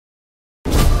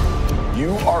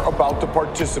You are about to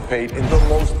participate in the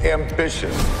most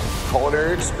ambitious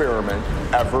culinary experiment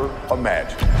ever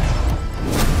imagined.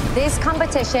 This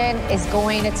competition is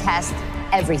going to test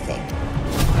everything.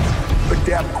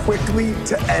 Adapt quickly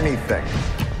to anything.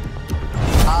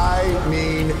 I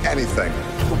mean anything.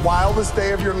 The wildest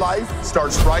day of your life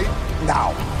starts right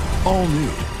now. All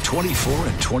new 24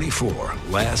 and 24,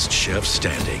 Last Chef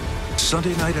Standing.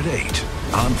 Sunday night at 8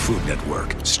 on Food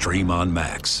Network. Stream on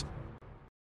Max.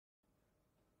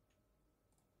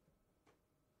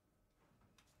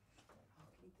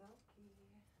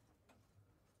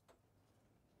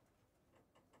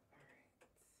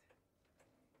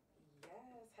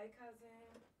 Hey,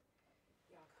 cousin.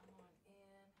 Y'all come on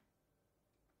in.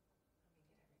 Let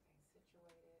me get everything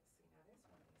situated. See, now this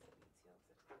one needs to be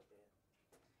tilted a little bit.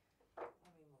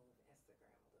 Let me move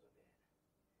Instagram a little bit.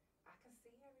 I can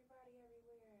see everybody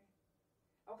everywhere.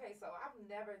 Okay, so I've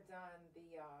never done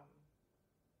the, I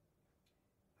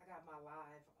got my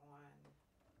live on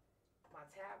my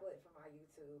tablet for my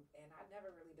YouTube, and I've never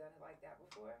really done it like that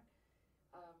before.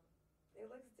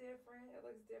 It looks different,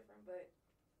 but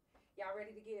y'all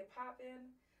ready to get it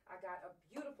popping? I got a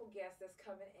beautiful guest that's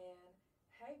coming in.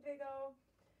 Hey, Big O.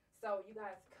 So you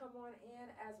guys come on in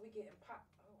as we get in pop.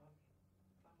 Oh,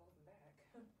 I'm moving back.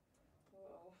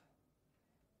 Whoa.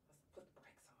 Let's put the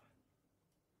brakes on.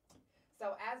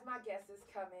 So as my guest is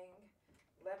coming,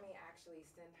 let me actually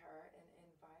send her an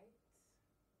invite.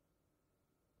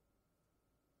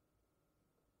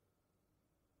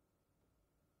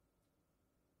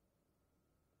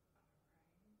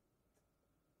 Hey y'all.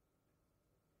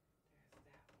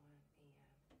 Okay, let me send the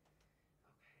Facebook.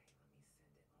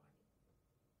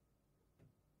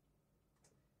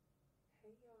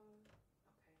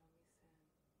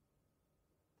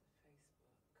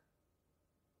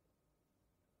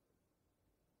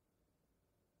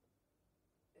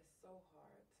 It's so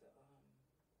hard to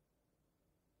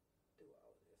do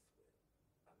all this with a messed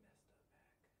up back.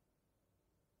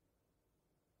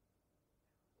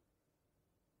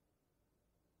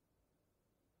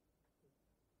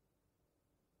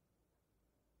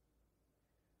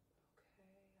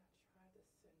 Okay, I tried to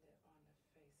send it on the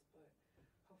Facebook.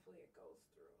 Hopefully it goes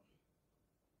through.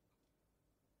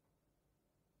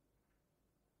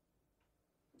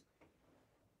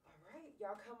 All right,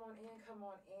 y'all come on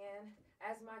in.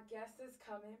 As my guest is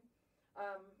coming,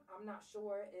 I'm not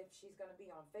sure if she's going to be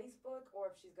on Facebook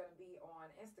or if she's going to be on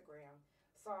Instagram.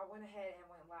 So I went ahead and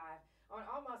went live on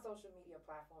all my social media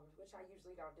platforms, which I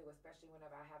usually don't do, especially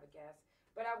whenever I have a guest.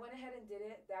 But I went ahead and did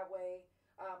it. That way,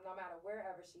 no matter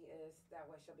wherever she is, that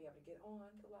way she'll be able to get on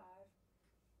the live.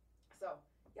 So,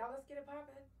 y'all, let's get it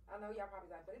popping. I know y'all probably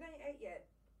like, but it ain't 8 yet.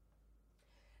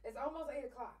 It's almost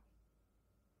 8 o'clock.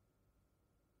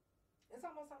 It's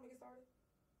almost time to get started.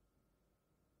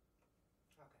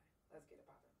 Okay, let's get it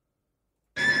popping.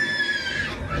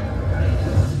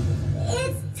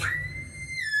 It's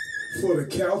for the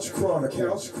Couch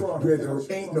Chronicles, where there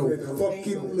ain't no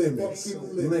fucking limits.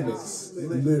 Every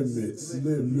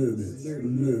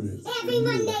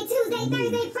Monday, Tuesday,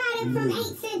 Thursday, Friday from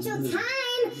 8 Central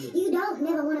Time. You don't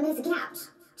never want to miss a couch.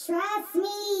 Trust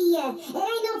me, it ain't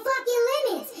no fucking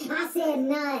limits. I said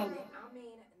none. I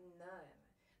mean none.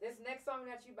 This next song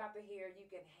that you about to hear, you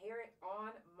can hear it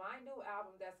on my new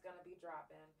album that's gonna be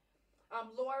dropping.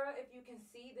 Laura, if you can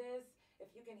see this, if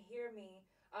you can hear me,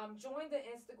 join the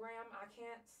Instagram. I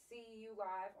can't see you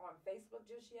live on Facebook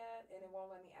just yet, and it won't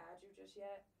let me add you just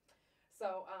yet.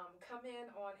 So come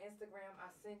in on Instagram. I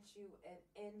sent you an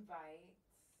invite.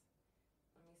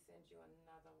 Let me send you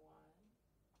another one.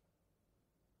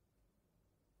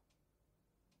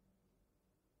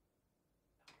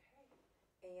 Okay.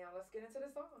 And let's get into the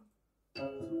song.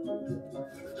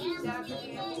 Shout out to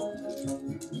Candy.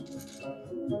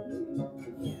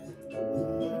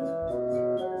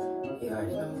 You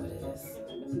already know what it is.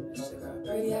 She got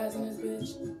pretty eyes in this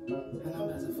bitch, and I'm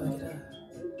about to fuck it up.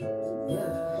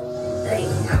 Yeah. Hey,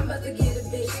 I'm about to get a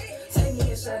bitch. Take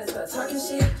me a shot and start talking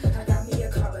shit. I got me a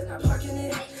car, but not parking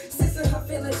it. Sister, her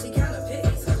feeling, she kinda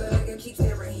pissed. Cause the nigga keeps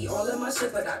staring, he all in my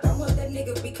shit, but I don't want that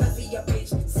nigga because he a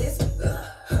bitch. Sis,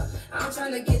 I'm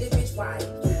trying to get a bitch right.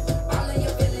 All of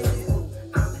your feelings is cool.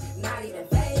 I'm not even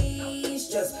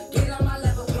phased. Just get on my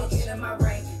level, bitch, get in my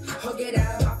rank. Or get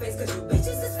out of my face, cause you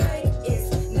bitches is fake.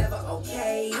 It's never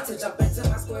okay to jump into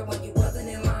my square when you wasn't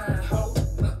in line. Ho,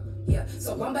 yeah,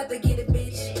 so I'm about to get a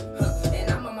bitch. And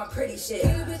I'm on my pretty shit.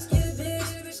 Get a bitch, get a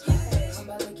bitch. I'm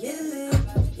about to get a lit.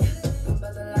 I'm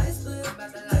about to light split. I'm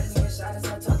about to light me a shot and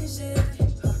start talking shit.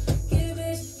 Get a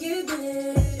bitch, get a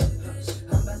bitch.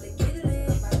 I'm about to get a lit.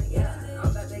 Yeah, I'm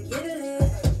about to get a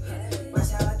lit.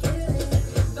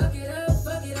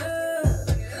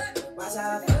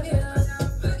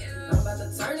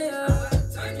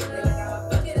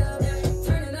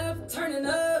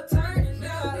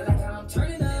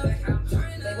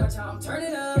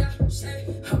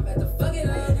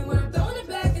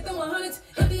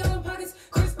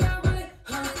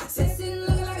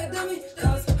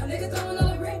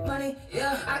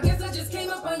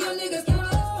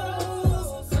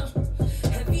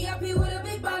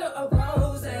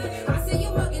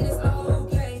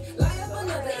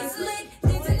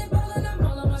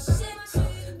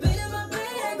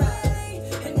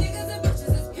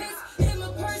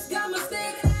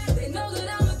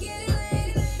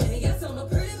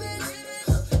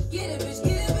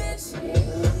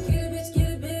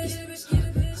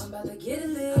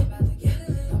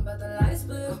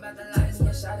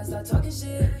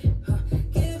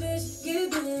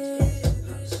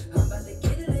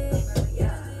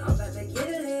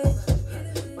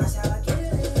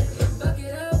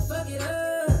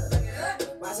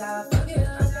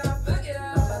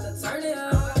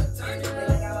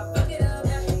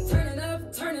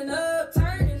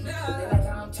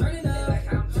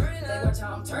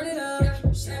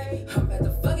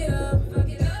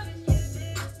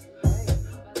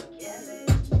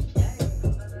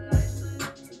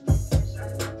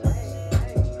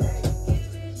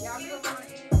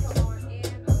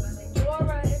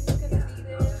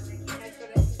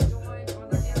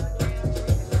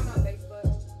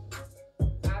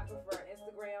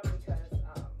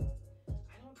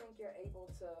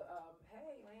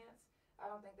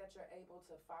 that you're able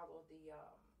to follow the,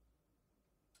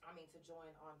 to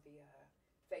join on the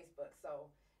Facebook.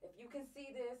 So if you can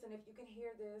see this and if you can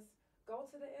hear this, go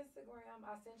to the Instagram.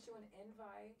 I sent you an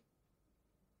invite.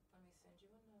 Let me send you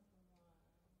another one.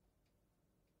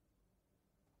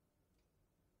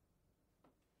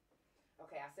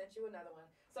 Okay, I sent you another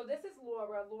one. So this is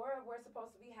Laura. Laura, we're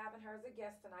supposed to be having her as a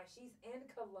guest tonight. She's in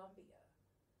Colombia.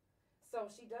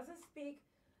 So she doesn't speak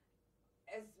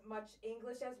as much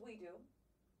English as we do,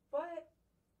 but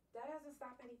that hasn't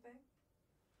stopped anything.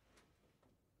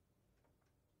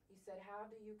 You said, how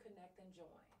do you connect and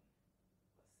join?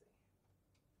 Let's see.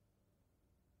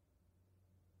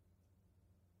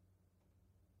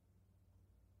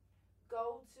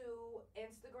 Go to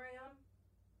Instagram.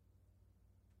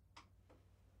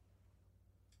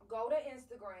 Go to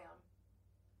Instagram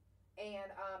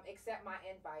and accept my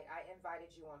invite. I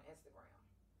invited you on Instagram.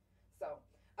 So,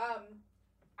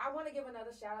 I want to give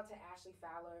another shout out to Ashley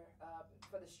Fowler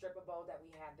for the stripper bowl that we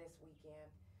had this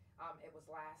weekend. It was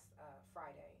last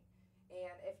Friday.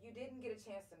 And if you didn't get a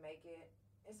chance to make it,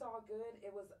 it's all good.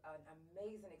 It was an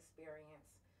amazing experience.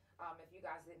 If you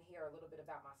guys didn't hear a little bit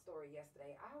about my story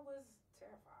yesterday, I was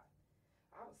terrified.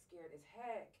 I was scared as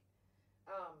heck.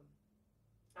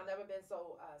 I've never been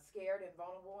so scared and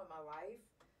vulnerable in my life.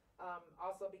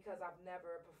 Also because I've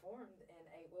never performed in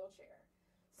a wheelchair.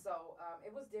 So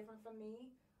it was different for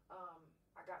me.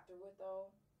 I got through it though.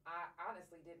 I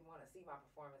honestly didn't want to see my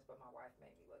performance, but my wife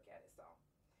made me look at it. So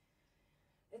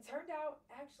it turned out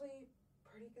actually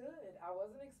pretty good. I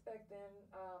wasn't expecting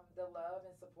the love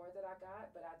and support that I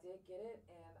got, but I did get it.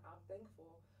 And I'm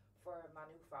thankful for my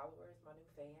new followers, my new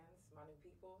fans, my new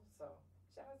people. So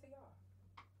shout out to y'all.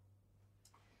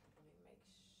 Let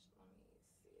me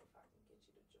see if I can get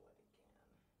you to join again.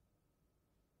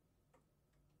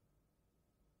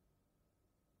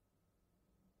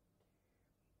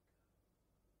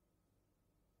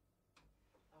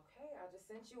 Okay, I just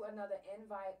sent you another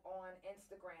invite on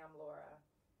Instagram, Laura.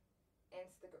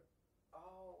 Instagram.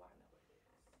 Oh, I know what it is.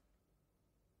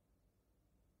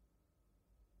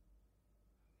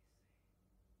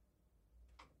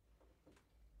 Let me see.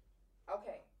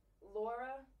 Okay,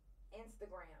 Laura,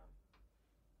 Instagram.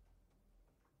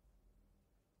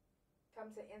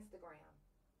 Come to Instagram.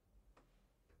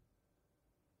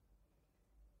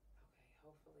 Okay,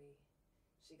 hopefully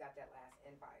she got that last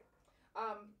invite.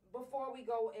 Before we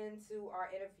go into our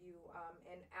interview,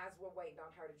 and as we're waiting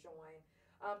on her to join,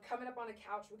 coming up on the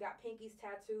couch, we got Pinky's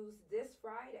Tattooz this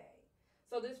Friday.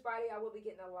 So this Friday, I will be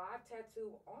getting a live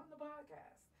tattoo on the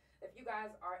podcast. If you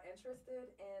guys are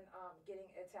interested in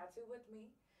getting a tattoo with me,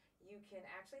 you can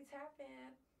actually tap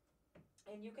in,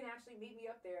 and you can actually meet me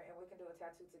up there, and we can do a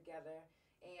tattoo together,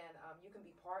 and you can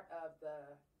be part of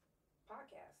the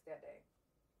podcast that day.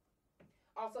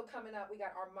 Also coming up, we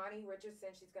got Amari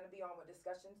Richardson. She's going to be on with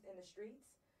Discussions in the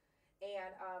Streets.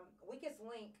 And Weakest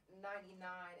Link 99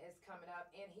 is coming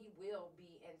up, and he will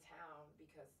be in town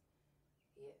because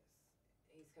he is.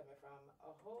 He's coming from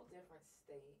a whole different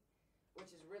state,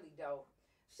 which is really dope.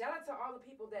 Shout out to all the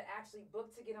people that actually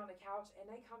booked to get on the couch, and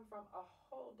they come from a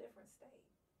whole different state.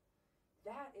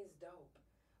 That is dope.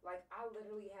 Like, I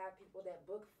literally have people that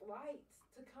book flights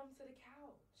to come to the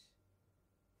couch.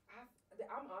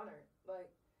 I'm honored.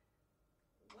 Like,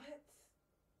 what?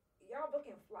 Y'all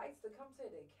booking flights to come to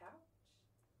the couch?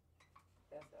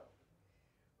 That's dope.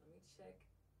 Let me check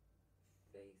Facebook.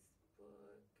 Okay. There we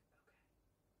go.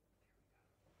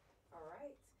 All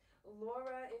right.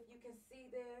 Laura, if you can see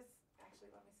this.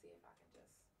 Actually, let me see if I can just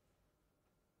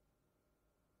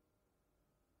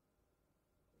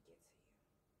get to you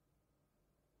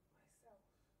myself.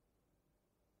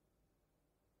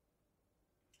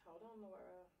 Hold on,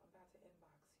 Laura. I'm about to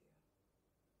inbox you. Give me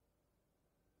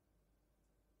 1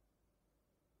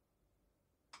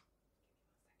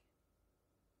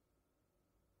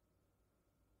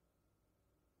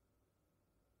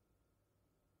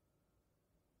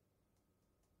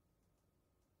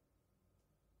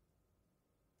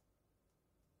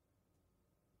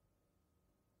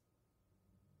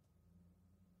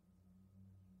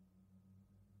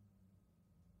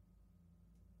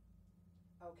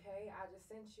 Okay, I just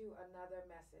sent you another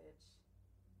message.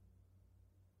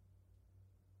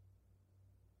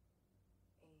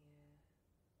 And,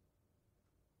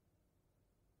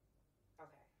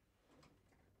 okay.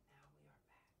 Now we are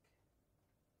back.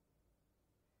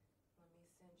 Let me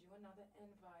send you another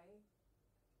invite.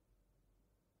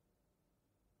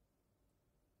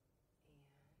 And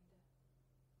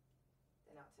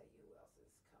then I'll tell you who else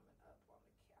is coming up on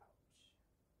the couch.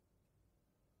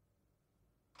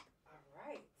 All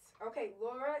right. Okay,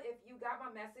 Laura, if you got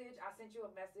my message, I sent you a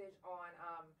message on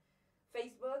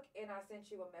Facebook, and I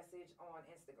sent you a message on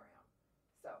Instagram.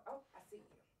 So, oh, I see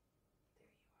you. There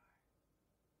you are.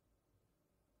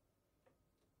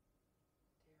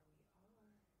 There we are.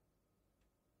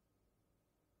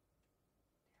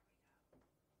 There we go.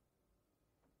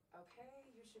 Okay,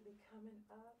 you should be coming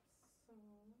up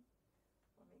soon.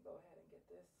 Let me go ahead and get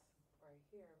this right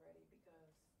here ready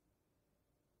because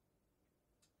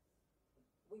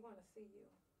we want to see you.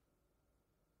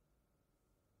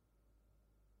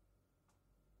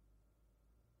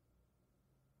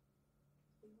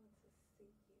 We want to see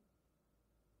you.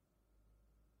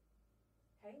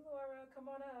 Hey, Laura, come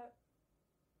on up.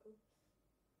 Oops.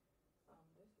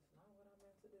 This is not what I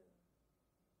meant to do.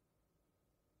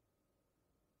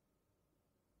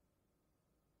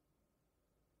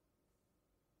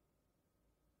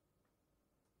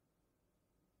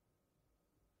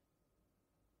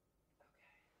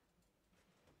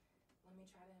 Let me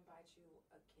try to invite you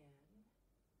again. Invite.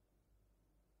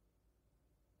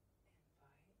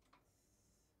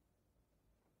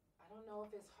 I don't know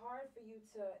if it's hard for you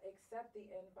to accept the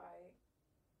invite,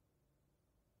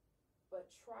 but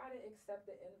try to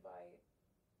accept the invite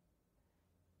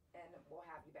and we'll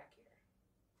have you back here.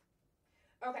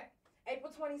 Okay,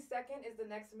 April 22nd is the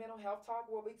next mental health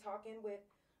talk. We'll be talking with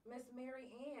Miss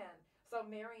Mary Ann. So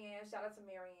Mary Ann, shout out to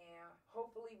Mary Ann.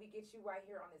 Hopefully we get you right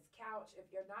here on this couch if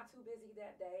you're not too busy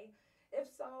that day. If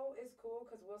so, it's cool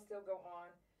because we'll still go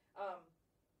on.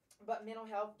 But mental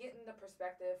health, getting the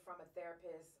perspective from a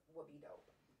therapist would be dope.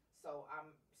 So I'm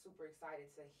super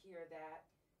excited to hear that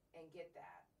and get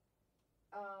that.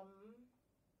 Laura.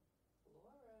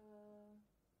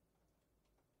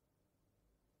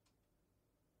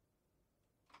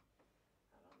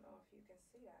 I don't know if you can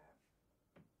see that.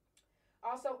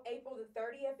 Also, April the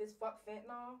 30th is Fuck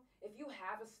Fentanyl. If you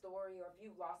have a story or if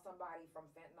you lost somebody from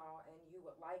fentanyl and you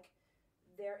would like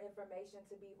their information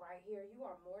to be right here, you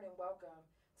are more than welcome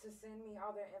to send me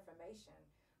all their information.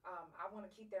 I want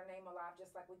to keep their name alive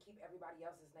just like we keep everybody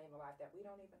else's name alive that we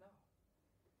don't even know.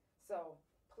 So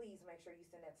please make sure you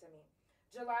send that to me.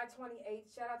 July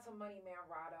 28th, shout out to Money Man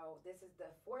Rado. This is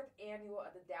the 4th annual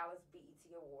of the Dallas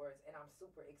BET Awards, and I'm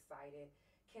super excited.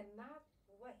 Cannot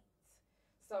wait.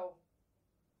 So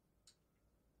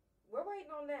we're waiting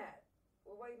on that.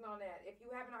 We're waiting on that. If you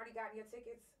haven't already gotten your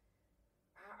tickets,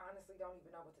 I honestly don't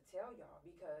even know what to tell y'all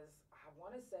because I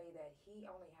want to say that he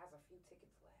only has a few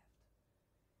tickets left.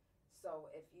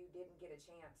 So if you didn't get a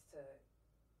chance to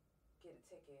get a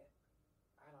ticket,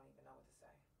 I don't even know what to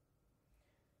say.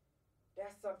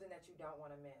 That's something that you don't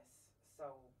want to miss.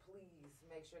 So please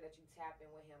make sure that you tap in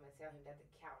with him and tell him that the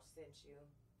couch sent you.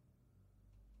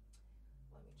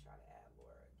 Let me try to add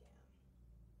Laura again.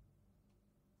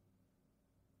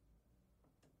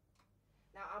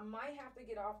 Now, I might have to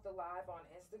get off the live on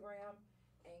Instagram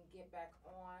and get back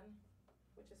on,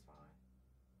 which is fine.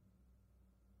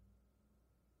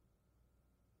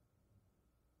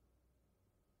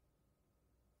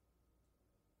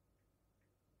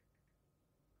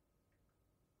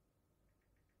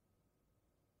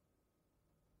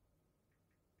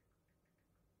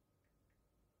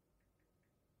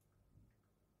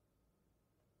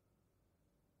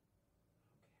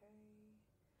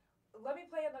 Let me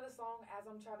play another song as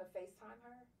I'm trying to FaceTime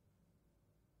her.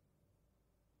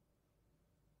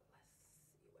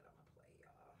 Let's see what I'm going to play,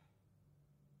 y'all.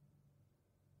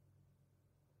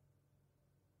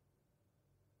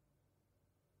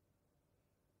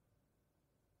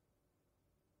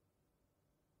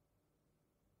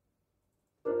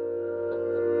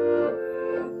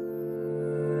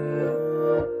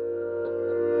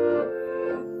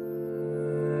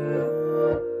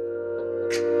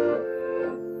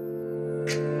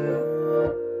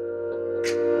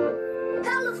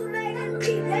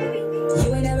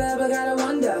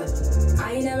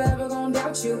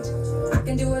 You. I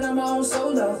can do it on my own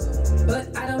solo,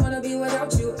 but I don't wanna be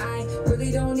without you. I really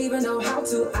don't even know how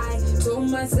to. I told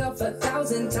myself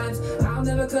 1,000 times I'll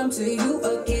never come to you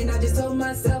again. I just told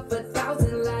myself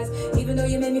 1,000 lies. Even though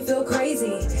you made me feel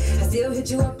crazy, I still hit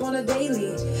you up on a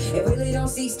daily. It really don't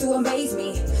cease to amaze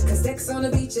me, cause sex on the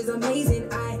beach is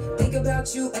amazing. I think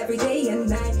about you every day and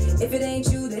night. If it ain't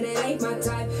you, then it ain't my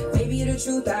type. Maybe the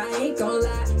truth, I ain't gon'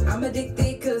 lie. I'm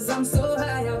addicted cause I'm so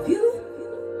high of you.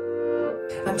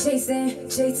 I'm chasing,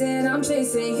 I'm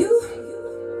chasing you.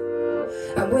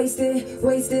 I'm wasted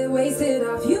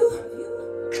off you.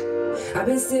 I've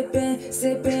been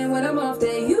sipping when I'm off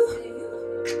that you.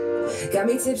 Got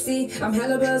me tipsy, I'm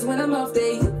hella buzzed when I'm off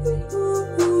that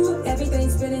you. Everything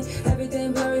spinning,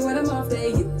 everything blurry when I'm off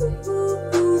that you.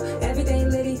 Everything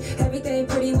litty, everything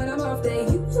pretty when I'm off that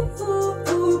you.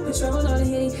 Patron on the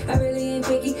hitty, I really ain't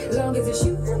picky, long as it's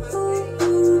you.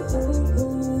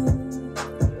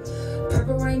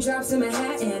 to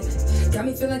Manhattan. Got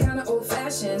me feeling kinda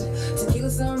old-fashioned. Tequila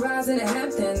sunrise in the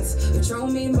Hamptons.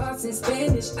 Patron me Boston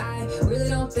Spanish. I really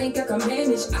don't think I can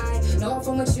manage. I know if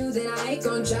I'm with you, then I ain't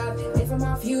gon' drive. If I'm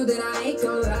off you, then I ain't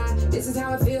gon' lie. This is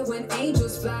how I feel when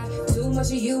angels fly. Too much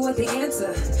of you with the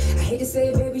answer. I hate to say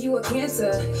it, baby, you a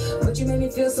cancer, but you made me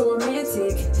feel so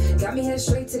romantic. Got me head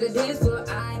straight to the dance floor.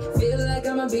 I feel like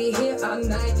I'ma be here all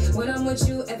night. When I'm with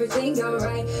you, everything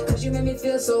alright. Cause you made me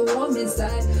feel so warm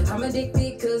inside. I'm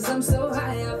addicted cause I'm so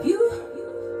high up you.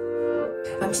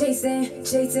 I'm chasing,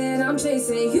 I'm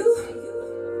chasing you.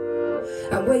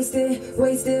 I'm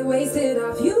wasted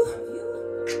off you.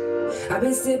 I've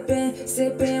been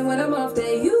sipping when I'm off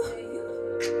that you.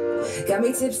 Got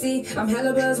me tipsy, I'm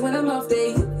hella buzzed when I'm off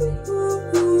that you.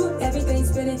 Everything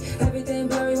spinning, everything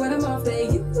blurry when I'm off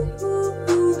that you.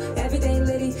 Everything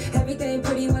litty, everything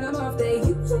pretty when I'm off that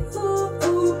you.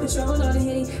 Patron on the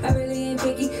Henny, I really ain't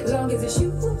picky, as long as it's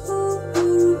you.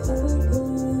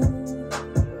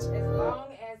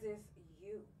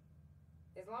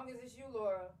 As long as it's you,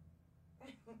 Laura.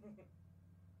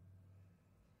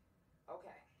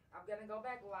 Okay, I'm gonna go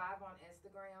back live on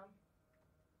Instagram.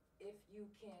 If you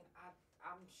can,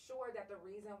 I'm sure that the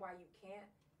reason why you can't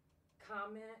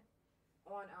comment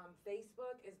on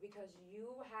Facebook is because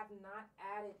you have not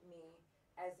added me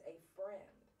as a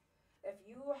friend. If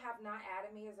you have not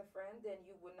added me as a friend, then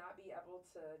you would not be able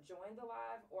to join the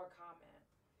live or comment.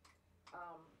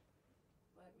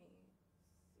 Let me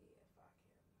see if I can.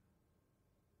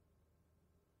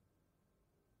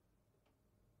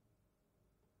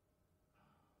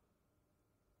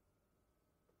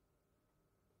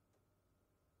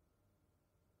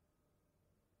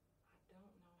 I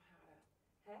don't know how to.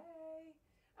 Hey,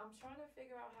 I'm trying to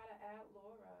figure out how to add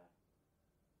Laura.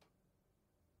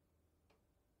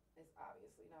 It's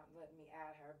obviously not letting me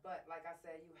add her, but like I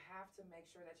said, you have to make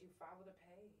sure that you follow the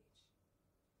page.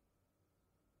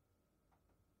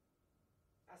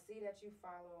 I see that you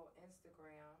follow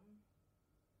Instagram.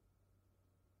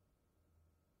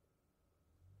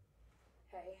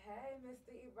 Hey, Mr.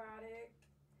 Erotic.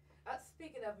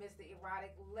 Speaking of Mr.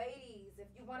 Erotic, ladies, if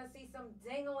you want to see some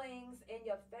dinglings in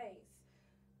your face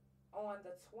on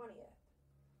the 20th,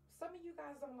 some of you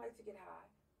guys don't like to get high,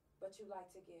 but you like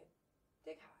to get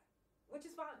dick high, which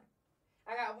is fine.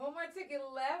 I got one more ticket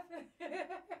left.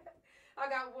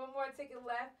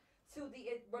 To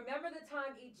the Remember the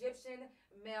Time Egyptian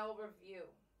Male Review.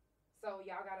 So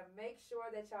y'all got to make sure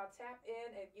that y'all tap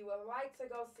in if you would like to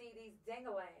go see these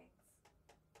dingalangs.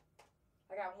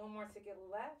 I got one more ticket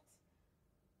left.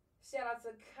 Shout out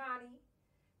to Connie.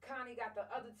 Connie got the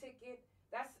other ticket.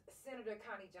 That's Senator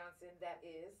Connie Johnson, that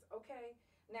is. Okay.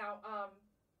 Now,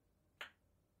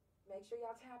 make sure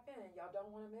y'all tap in. Y'all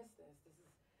don't want to miss this.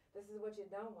 This is what you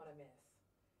don't want to miss.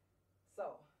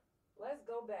 So, let's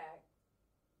go back.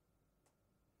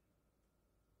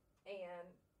 And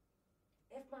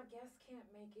if my guest can't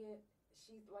make it,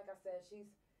 like I said,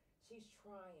 she's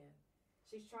trying.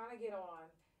 She's trying to get on,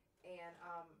 and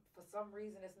for some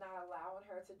reason, it's not allowing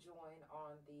her to join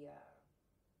on the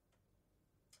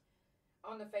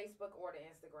Facebook or the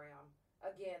Instagram.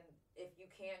 Again, if you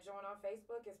can't join on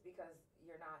Facebook, it's because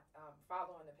you're not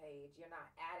following the page. You're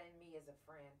not adding me as a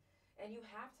friend, and you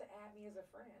have to add me as a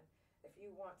friend if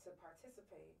you want to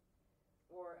participate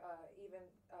or even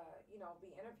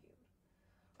be interviewed.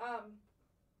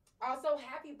 Also,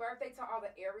 happy birthday to all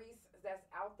the Aries that's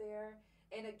out there.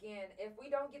 And again, if we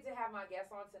don't get to have my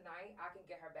guest on tonight, I can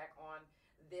get her back on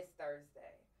this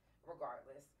Thursday,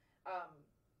 regardless,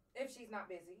 if she's not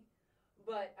busy.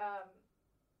 But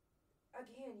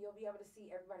again, you'll be able to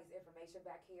see everybody's information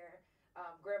back here.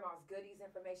 Grandma's Goodies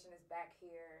information is back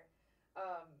here.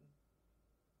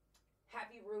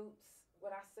 Happy Roots,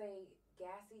 what I say,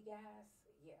 gassy gas,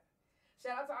 yeah.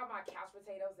 Shout out to all my couch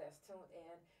potatoes that's tuned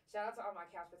in. Shout out to all my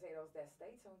couch potatoes that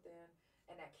stay tuned in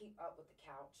and that keep up with the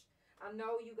couch. I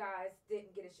know you guys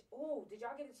didn't get did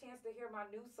y'all get a chance to hear my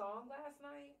new song last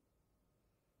night?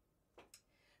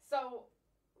 So,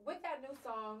 with that new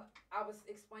song, I was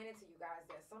explaining to you guys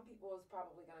that some people is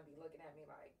probably going to be looking at me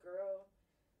like, girl,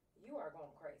 you are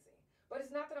going crazy. But it's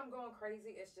not that I'm going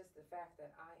crazy, it's just the fact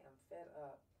that I am fed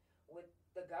up with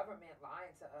the government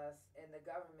lying to us and the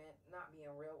government not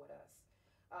being real with us.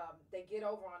 They get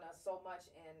over on us so much,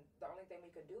 and the only thing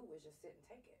we could do is just sit and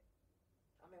take it.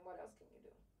 I mean, what else can you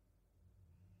do?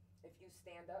 If you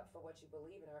stand up for what you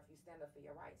believe in, or if you stand up for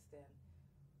your rights, then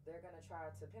they're going to try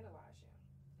to penalize you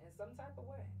in some type of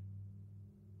way.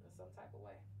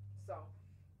 So,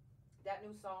 that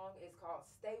new song is called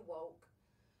Stay Woke.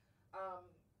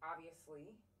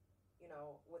 Obviously,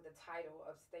 with the title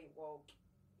of Stay Woke,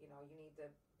 You know, you need to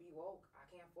be woke. I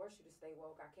can't force you to stay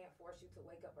woke. I can't force you to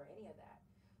wake up or any of that.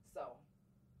 So,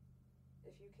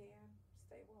 if you can,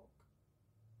 stay woke.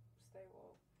 Stay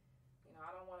woke. You know,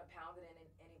 I don't want to pound it in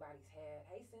anybody's head.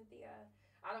 Hey, Cynthia.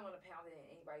 I don't want to pound it in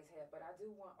anybody's head, but I do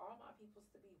want all my peoples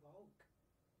to be woke.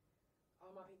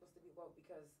 All my peoples to be woke,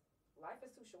 because life is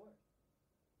too short.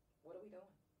 What are we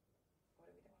doing? What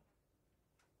are we doing?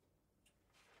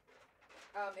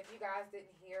 If you guys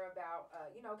didn't hear about,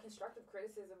 constructive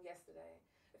criticism yesterday.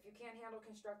 If you can't handle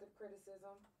constructive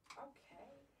criticism,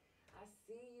 okay. I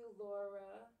see you,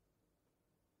 Laura.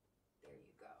 There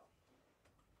you go.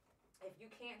 If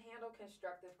you can't handle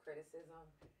constructive criticism,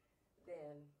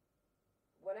 then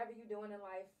whatever you're doing in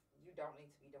life, you don't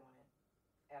need to be doing it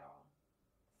at all.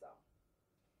 So,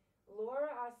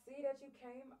 Laura, I see that you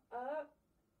came up.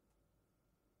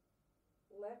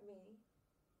 Let me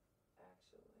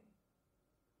actually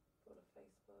go to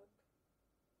Facebook.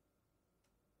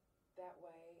 That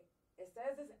way, it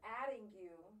says it's adding you,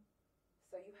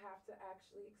 so you have to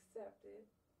actually accept it.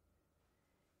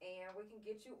 And we can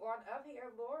get you on up here.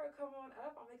 Laura, come on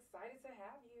up. I'm excited to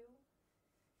have you.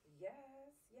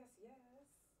 Yes, yes, yes.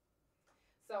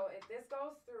 So if this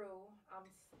goes through,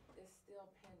 it's still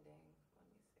pending. Let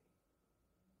me see.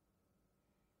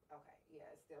 Okay,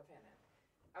 yeah, it's still pending.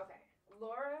 Okay,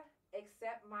 Laura,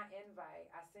 accept my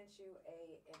invite. I sent you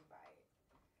a invite.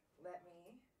 Let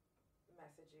me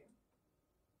message you.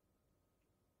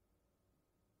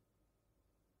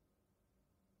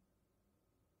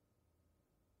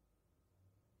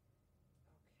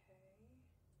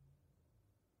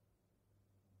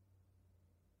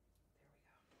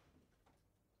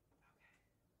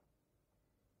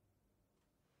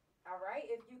 All right,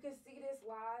 if you can see this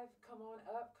live, come on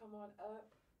up, come on up.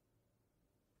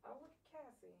 Oh, look at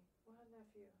Cassie, with her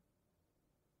nephew.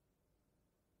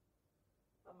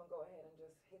 I'm going to go ahead and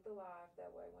just hit the live,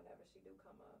 that way whenever she do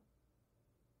come up,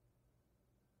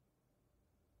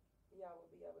 y'all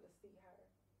will be able to see her.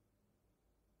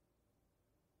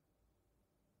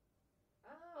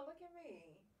 Oh, look at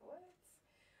me. What?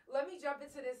 Let me jump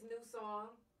into this new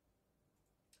song.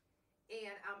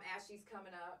 And as she's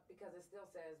coming up, because it still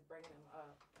says bringing him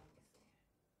up. Let me see.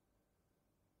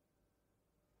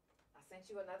 I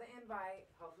sent you another invite.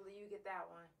 Hopefully you get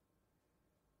that one.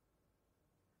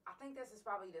 I think this is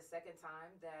probably the second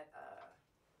time that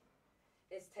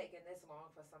it's taken this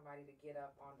long for somebody to get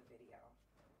up on the video.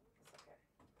 It's okay.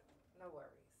 No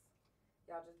worries.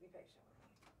 Y'all just be patient with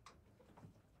me.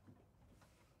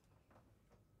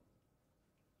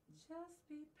 Just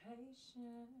be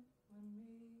patient with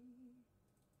me.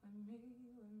 With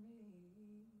me.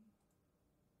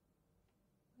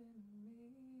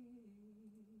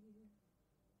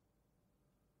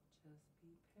 Just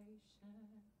be patient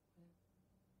with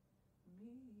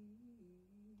me.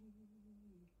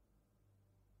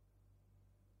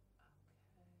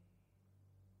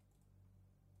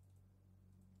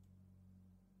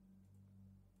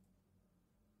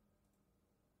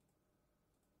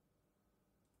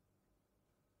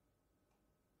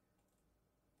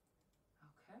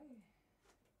 Okay.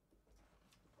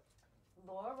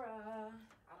 Laura,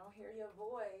 I don't hear your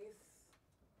voice.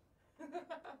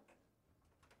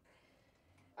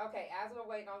 Okay, as we're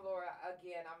waiting on Laura,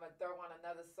 again, I'm going to throw on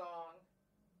another song.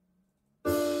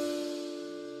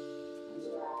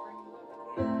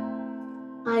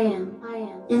 I am.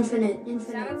 Infinite.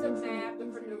 Shout out to Matt, the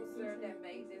producer that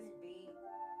made this beat.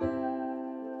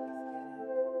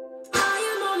 I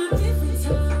am on a different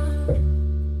time.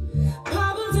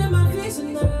 Problems in my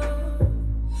vision now.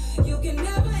 You can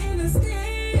never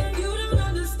understand. You don't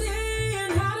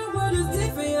understand how the world is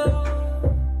different, y'all.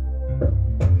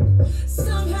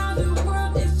 Somehow the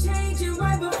world is changing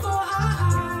right before our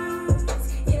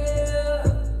eyes. Yeah.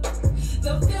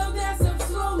 The film that's I'm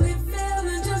slowly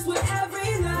failing just with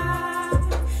every lie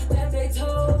that they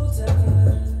told us.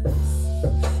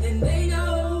 And they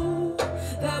know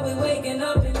that we're waking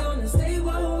up and gonna stay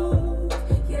woke.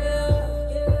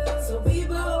 Yeah. So be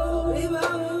bold,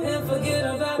 and forget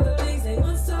about the things they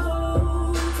once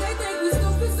told. They think we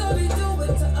stupid, so they do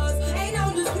it to us. Ain't no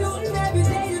disputing every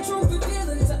day the truth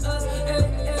revealing to us.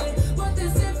 But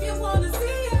this if you wanna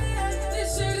see it.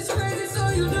 This shit is crazy, so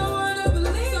you don't wanna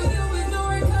believe. So you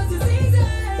ignore it cause it's easy.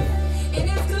 And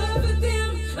it's good for them.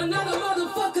 Another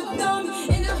motherfucker dumb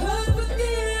in the hood for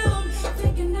them.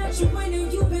 Thinking that you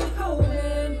winning, you've been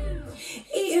holding.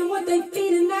 Eating what they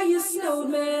feeding, now you snowed,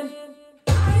 man.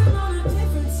 I am on a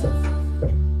different time.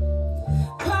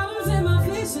 Problems in my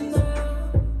vision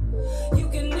now. You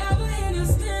can never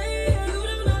understand. You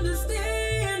don't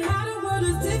understand how the world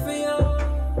is different, y'all.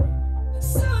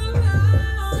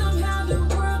 Somehow the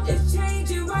world is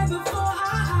changing right before our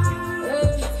eyes.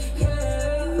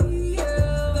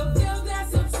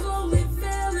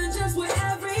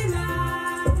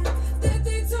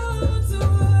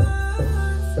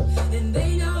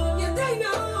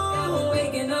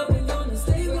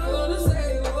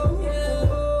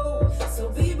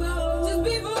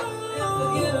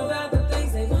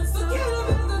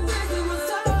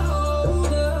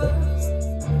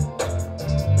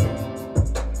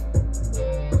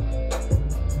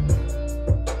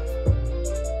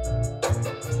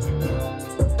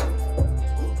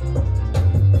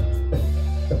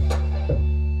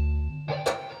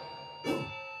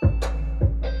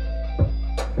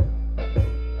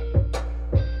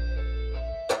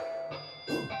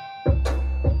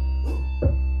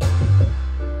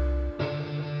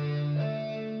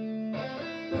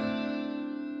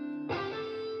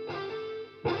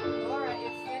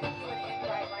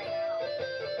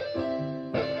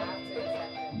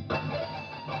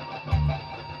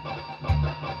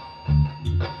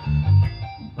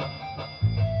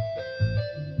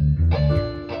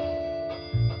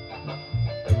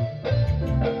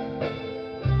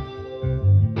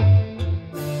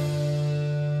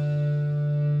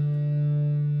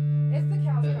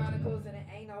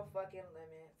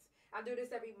 I do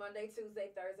this every Monday, Tuesday,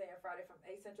 Thursday, and Friday from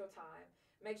 8 Central Time.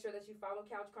 Make sure that you follow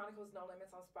Couch Chronicles No Limits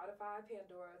on Spotify,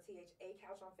 Pandora, THA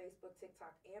Couch on Facebook,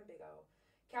 TikTok, and Big O.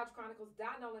 Couch Chronicles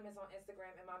No Limits on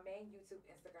Instagram, and my main YouTube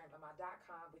Instagram, and my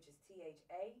 .com, which is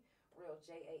THA Real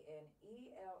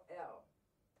JANELL.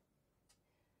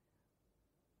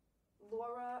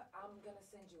 Laura, I'm going to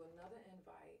send you another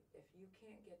invite. If you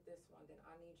can't get this one, then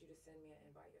I need you to send me an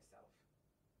invite yourself.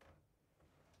 Okay.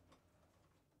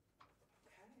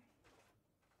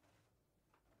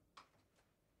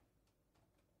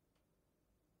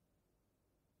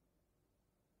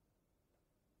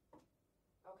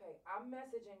 Okay, I'm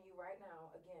messaging you right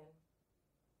now again.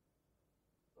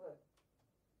 Look.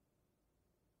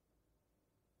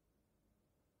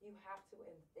 You have to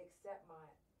accept my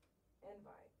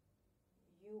invite.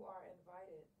 You are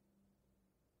invited.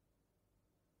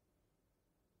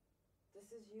 This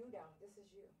is you down. This is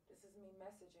you. This is me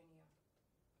messaging you.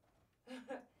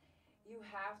 You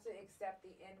have to accept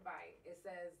the invite. It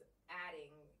says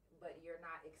adding, but you're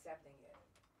not accepting it.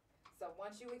 So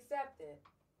once you accept it,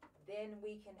 then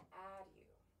we can add you.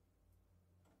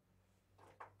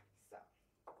 So,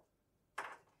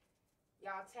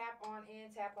 y'all tap on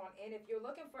in, tap on in. If you're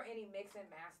looking for any mix and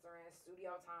mastering,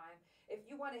 studio time, if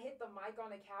you want to hit the mic on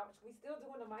the couch, we still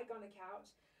doing the mic on the couch.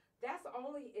 That's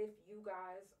only if you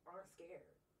guys aren't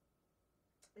scared.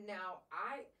 Now,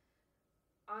 I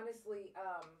honestly,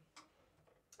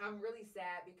 I'm really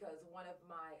sad because one of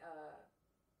my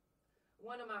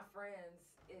friends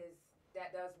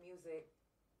that does music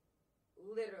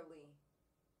literally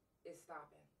is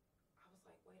stopping. I was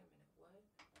like, wait a minute, what?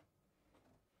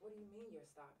 What do you mean you're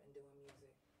stopping doing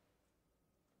music?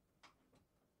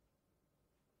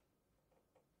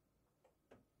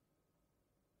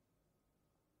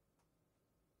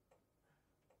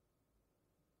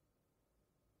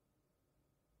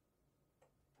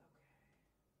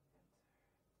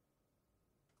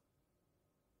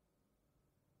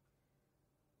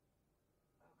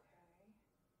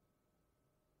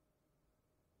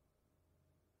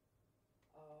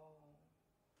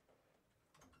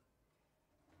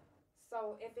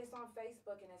 So if it's on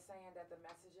Facebook and it's saying that the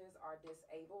messages are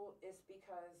disabled, it's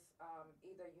because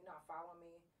either you're not following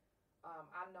me.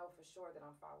 I know for sure that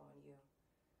I'm following you.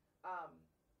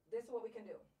 This is what we can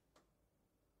do.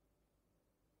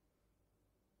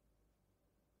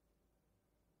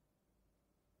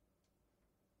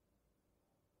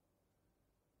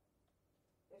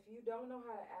 If you don't know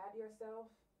how to add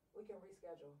yourself, we can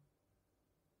reschedule.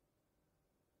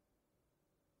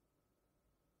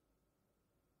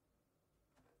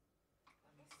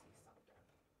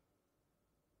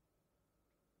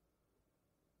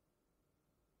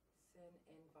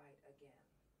 Invite again.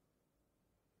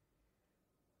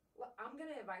 Well, I'm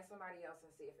going to invite somebody else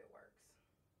and see if it works.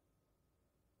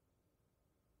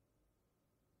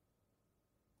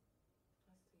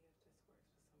 Let's see if this works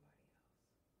for somebody else.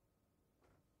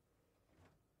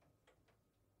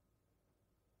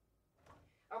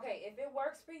 Okay, if it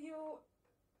works for you,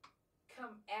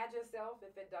 come add yourself.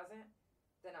 If it doesn't,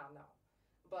 then I'll know.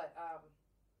 But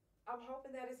I'm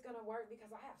hoping that it's going to work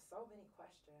because I have so many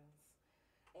questions.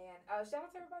 And shout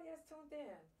out to everybody that's tuned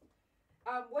in.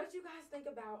 What did you guys think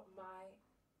about my...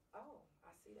 Oh,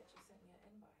 I see that you sent me an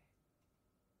invite.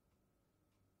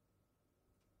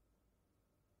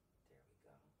 There we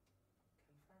go.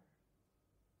 Confirm.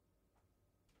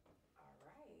 All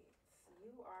right.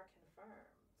 You are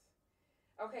confirmed.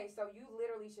 Okay, so you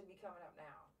literally should be coming up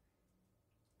now.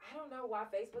 I don't know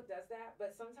why Facebook does that,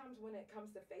 but sometimes when it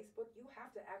comes to Facebook, you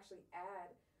have to actually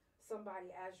add somebody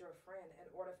as your friend in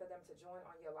order for them to join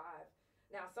on your live.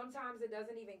 Now, sometimes it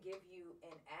doesn't even give you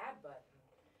an add button.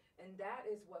 And that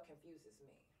is what confuses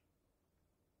me.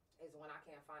 Is when I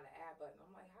can't find the add button.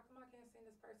 I'm like, how come I can't send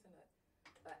this person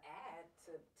an ad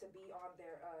to be on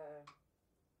their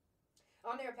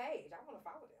page? I want to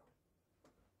follow them.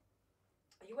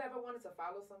 You ever wanted to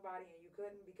follow somebody and you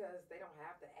couldn't because they don't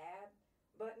have the add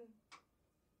button?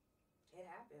 It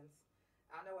happens.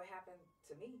 I know it happened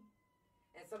to me.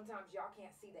 And sometimes y'all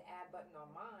can't see the add button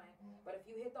on mine. But if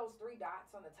you hit those 3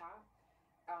 dots on the top,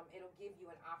 it'll give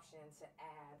you an option to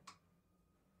add.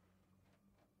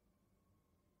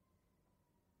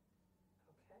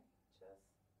 Okay, just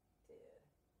did.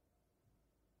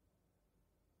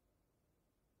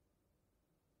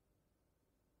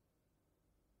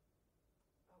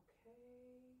 Okay, come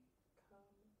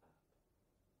up.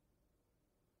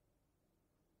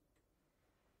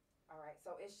 All right,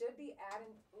 so it should be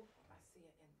adding. Oop, I see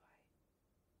an invite.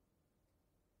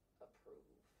 Approve.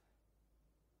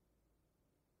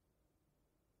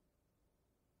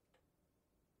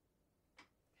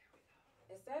 There we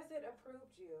go. It says it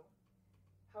approved you.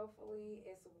 Hopefully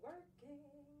it's working.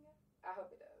 I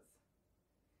hope it does.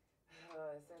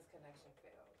 It says connection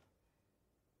failed.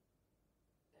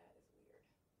 That is weird.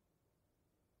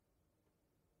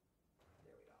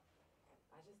 There we go.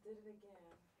 I just did it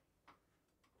again.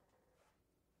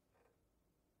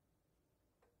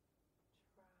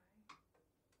 Try now.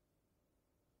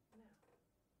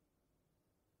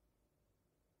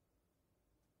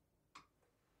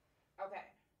 Okay.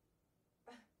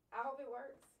 I hope it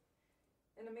works.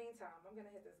 In the meantime, I'm going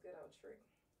to hit this good old tree.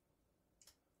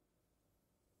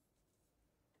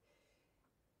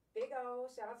 Big O,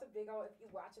 shout out to Big O. If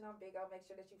you're watching on Big O, make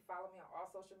sure that you follow me on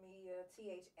all social media.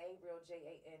 THA Real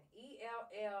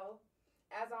JANELL.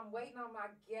 As I'm waiting on my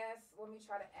guest, let me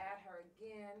try to add her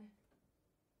again.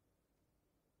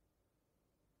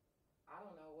 I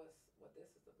don't know what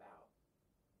this is about.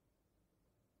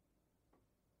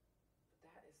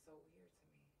 But that is so weird to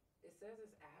me. It says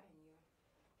it's adding you.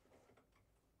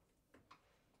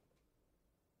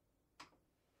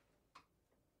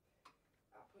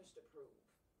 I pushed approve.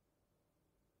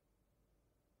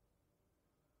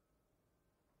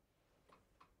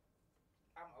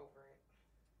 I'm over it.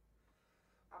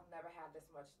 I've never had this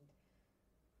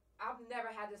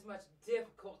much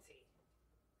difficulty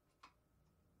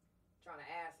trying to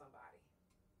add somebody.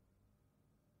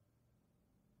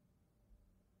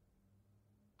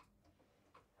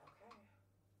 Okay.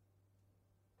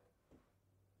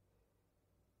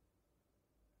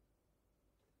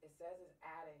 It says it's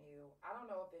adding you. I don't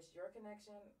know if it's your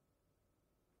connection.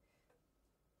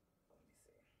 Let me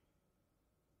see.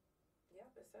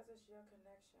 Yep, it says it's your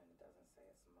connection. It doesn't say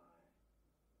it's mine.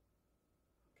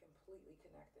 I'm completely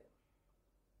connected.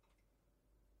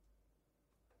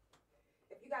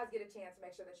 If you guys get a chance,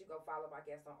 make sure that you go follow my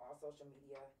guest on all social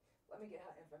media. Let me get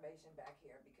her information back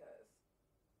here because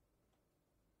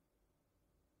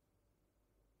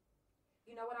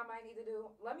you know what I might need to do?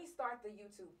 Let me start the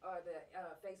YouTube or the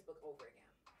Facebook over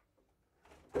again.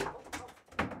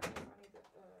 I need to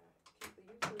keep the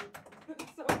YouTube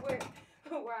somewhere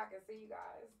where I can see you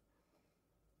guys.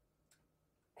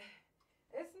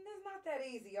 It's not that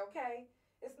easy, okay?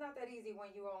 It's not that easy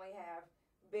when you only have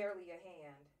barely a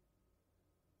hand.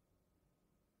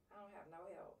 I don't have no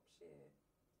help. Shit.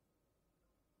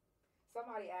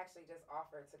 Somebody actually just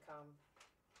offered to come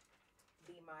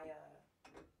be my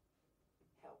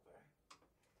helper.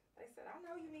 They said, I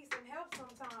know you need some help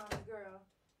sometimes, girl.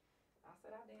 I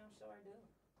said, I damn sure do.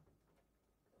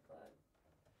 But,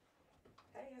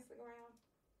 hey, Instagram.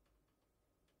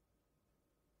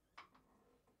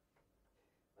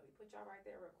 Let me put y'all right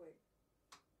there real quick.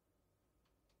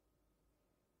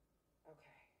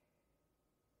 Okay.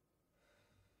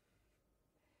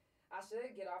 I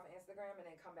should get off Instagram and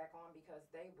then come back on because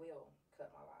they will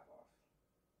cut my live off.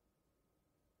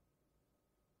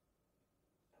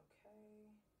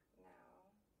 Okay,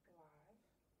 now live.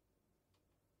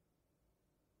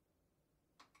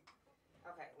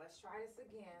 Okay, let's try this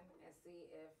again and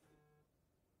see if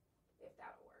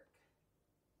that'll work.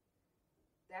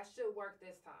 That should work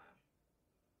this time.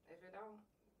 If it don't,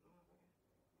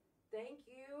 thank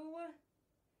you,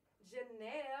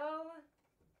 Janelle.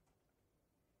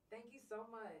 Thank you so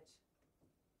much.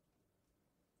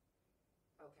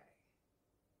 Okay.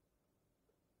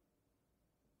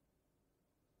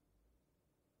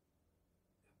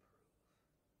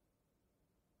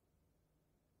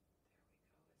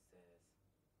 Approve. There we go.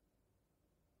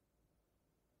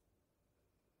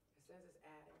 It says it's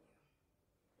adding you.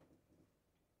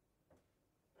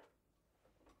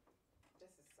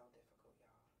 This is so difficult,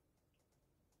 y'all. Add.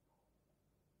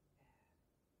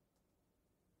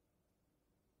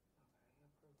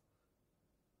 Okay, approve.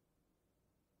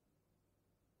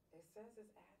 It says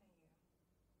it's adding you.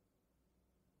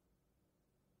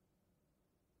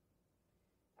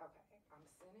 Okay, I'm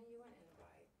sending you an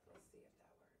invite. Let's see if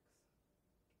that works.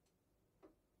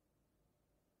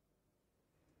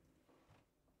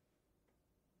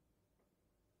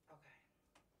 Okay.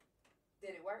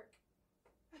 Did it work?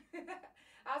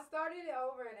 I started it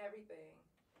over and everything.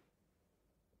 Okay.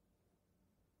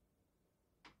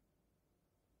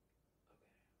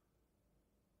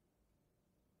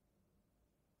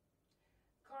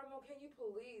 Carmel, can you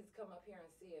please come up here and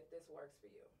see if this works for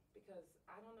you? Because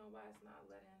I don't know why it's not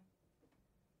letting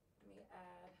me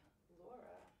add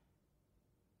Laura.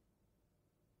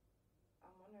 I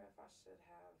wonder if I should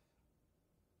have.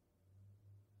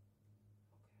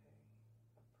 Okay,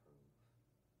 approve.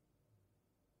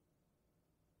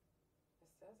 It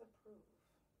says approve.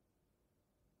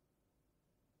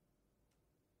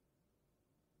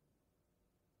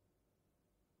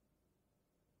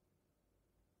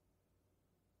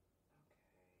 Okay,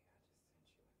 I just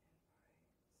sent you an invite.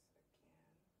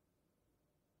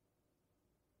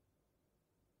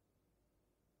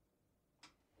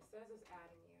 is this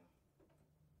adding you?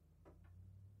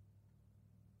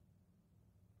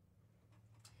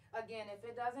 Again, if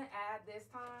it doesn't add this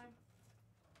time,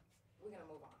 we're going to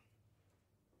move on.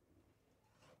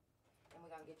 And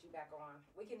we're going to get you back on.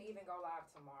 We can even go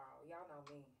live tomorrow. Y'all know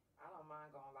me. I don't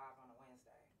mind going live on a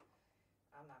Wednesday.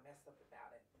 I'm not messed up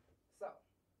about it. So,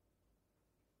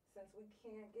 since we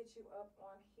can't get you up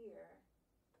on here,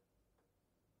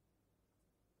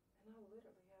 and I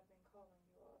literally have been calling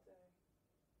you all day.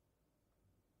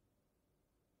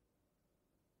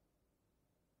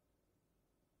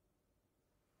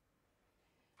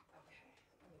 Okay,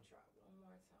 let me try one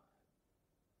more time.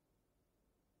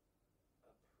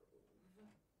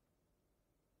 Approve.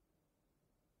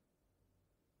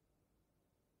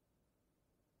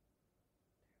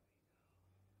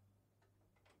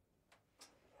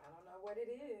 I don't know what it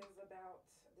is about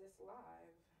this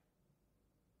live.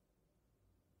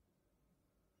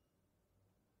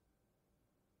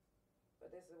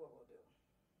 But this is what we'll do.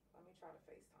 Let me try to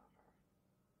FaceTime her.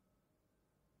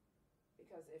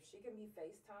 Because if she can be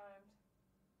FaceTimed,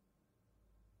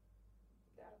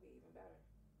 that'll be even better.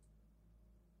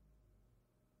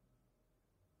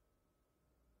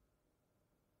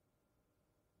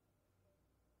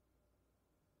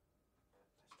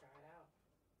 Let's try it out.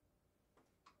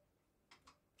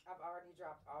 I've already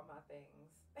dropped all my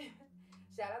things.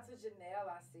 Shout out to Janelle,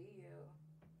 I see you.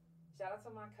 Shout out to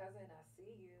my cousin, I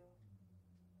see you.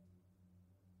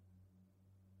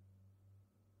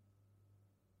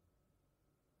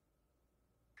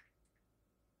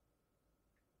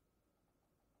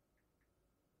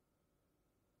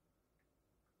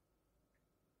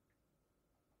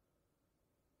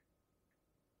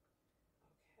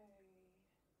 Okay.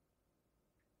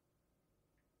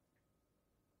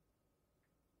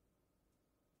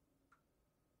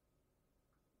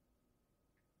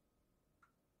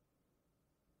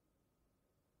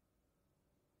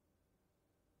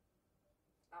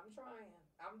 I'm trying.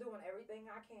 I'm doing everything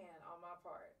I can on my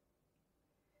part.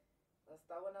 Let's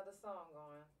throw another song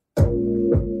on.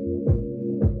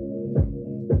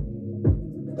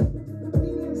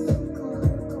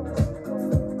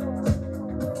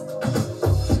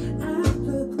 I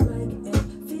look like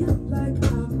and feel like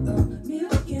I'm a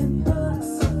million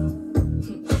bucks.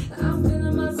 I'm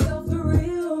feeling myself for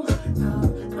real. I'm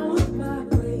on my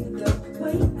way. The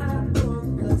way I walk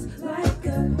looks like a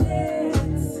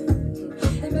dance.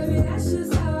 And baby, that's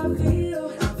just how I feel.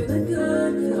 I'm feeling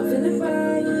good. I'm feeling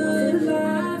right. I'm feeling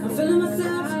alive. I'm feeling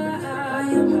myself. I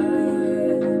am high.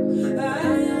 I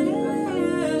am.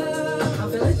 I'm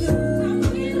feeling good. I'm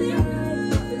feeling right.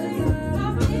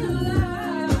 I'm feeling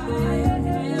alive. I'm feeling alive. I'm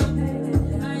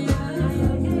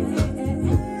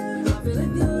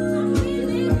feeling good. I'm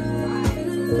feeling right. I'm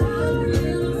feeling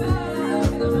alive.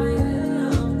 I'm feeling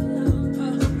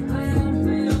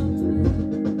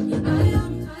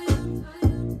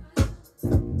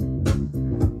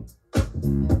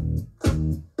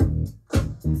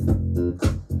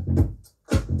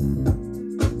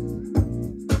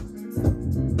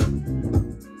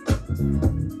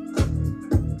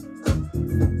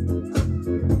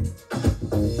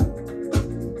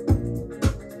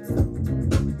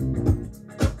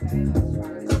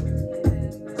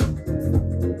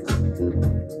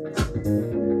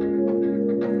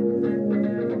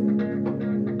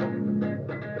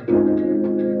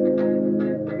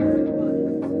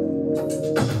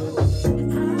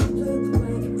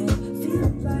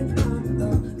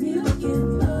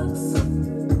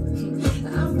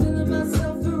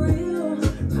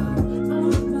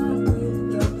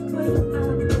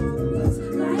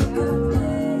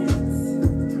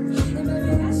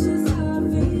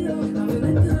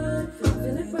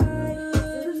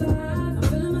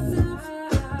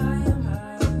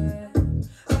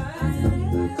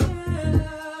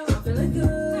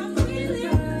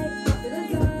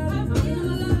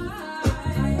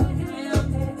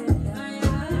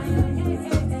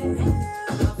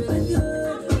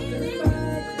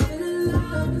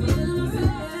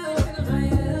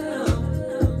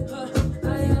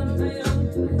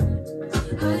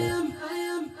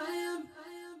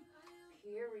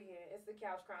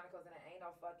Couch Chronicles, and it ain't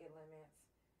no fucking limits.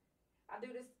 I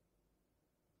do this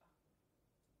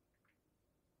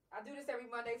every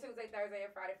Monday, Tuesday, Thursday, and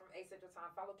Friday from 8 Central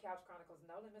Time. Follow Couch Chronicles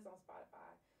No Limits on Spotify,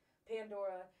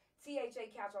 Pandora,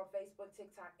 THA Couch on Facebook,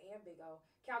 TikTok, and Big O.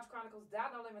 Couch Chronicles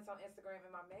No Limits on Instagram,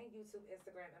 and my main YouTube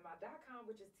Instagram, and my .com,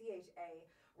 which is THA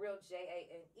Real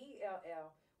JANELL.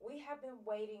 We have been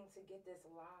waiting to get this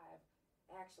live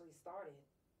actually started.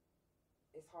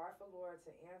 It's hard for Laura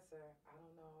to answer. I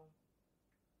don't know.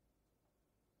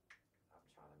 I'm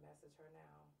trying to message her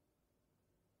now.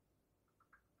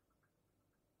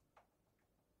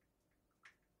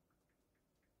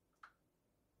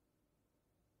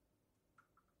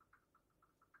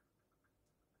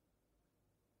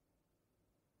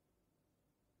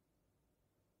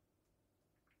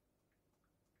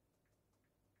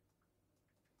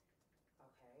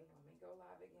 go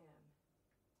live again.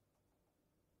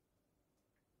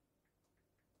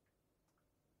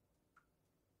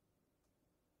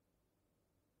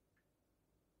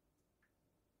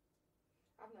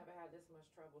 I've never had this much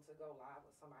trouble to go live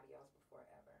with somebody else before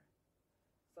ever.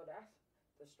 So that's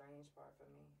the strange part for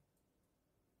me.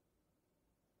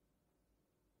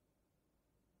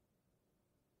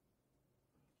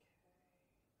 Okay,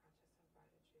 I just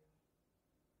invited you.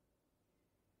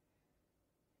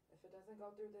 If it doesn't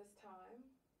go through this time,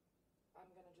 I'm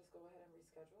going to just go ahead and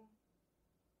reschedule.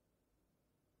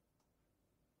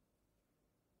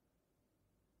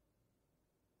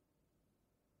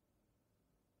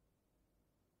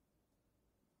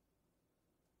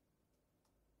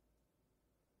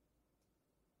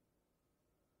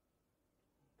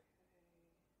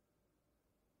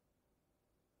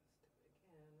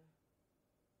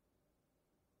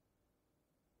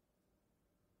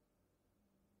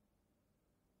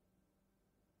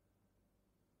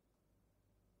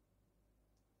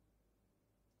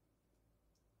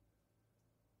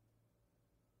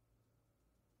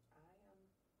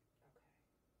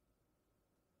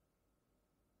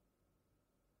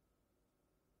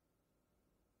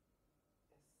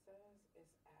 Says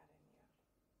it's adding you.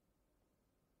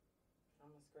 I'm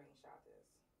gonna screenshot this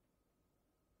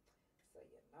so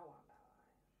you know I'm not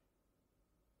lying.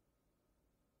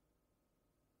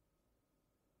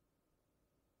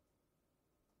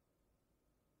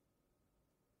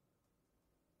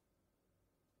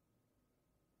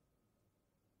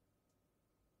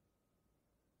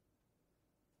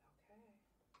 Okay.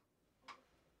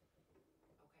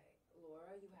 Okay,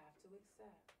 Laura, you have to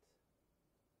accept.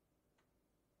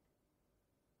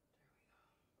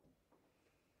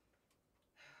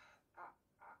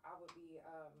 I would be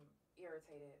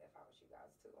irritated if I was you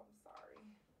guys too. I'm sorry.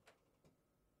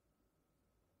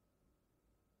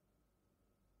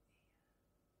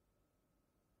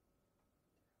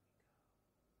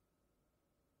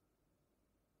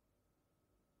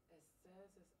 It says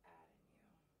it's adding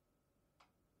you.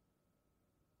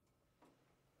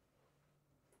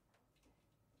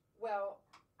 Well,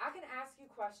 I can ask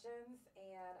you questions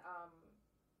and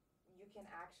you can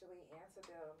actually answer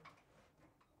them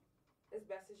as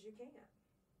best as you can.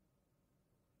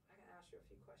 I can ask you a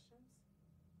few questions.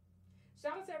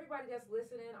 Shout out to everybody that's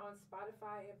listening on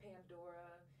Spotify and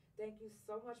Pandora. Thank you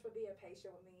so much for being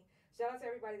patient with me. Shout out to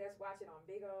everybody that's watching on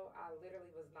Big O. I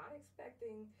literally was not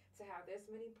expecting to have this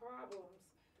many problems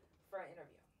for an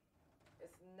interview.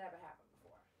 It's never happened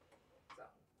before. So,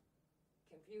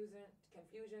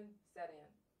 confusion set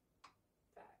in.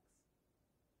 Facts.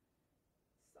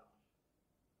 So,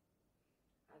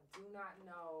 I do not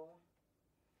know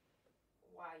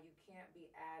why you can't be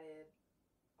added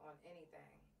on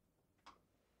anything.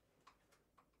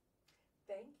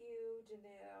 Thank you,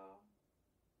 Janelle.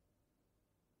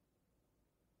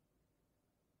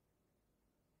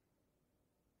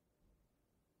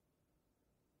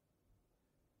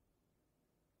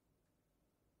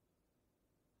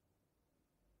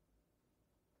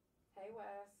 Hey,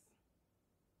 Wes.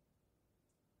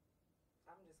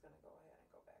 I'm just going to go ahead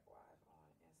and go back live on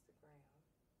Instagram.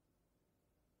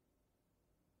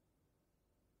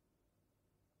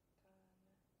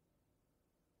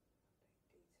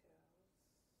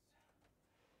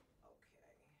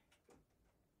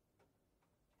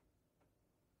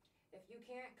 If you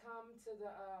can't come to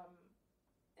the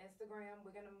Instagram,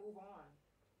 we're gonna move on.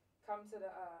 Come to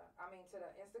the to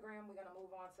the Instagram, we're gonna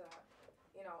move on to,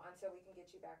 until we can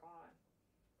get you back on.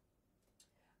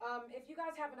 If you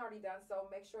guys haven't already done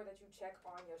so, make sure that you check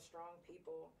on your strong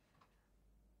people.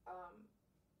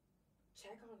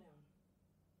 Check on them.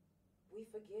 We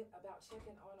forget about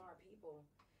checking on our people.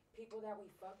 People that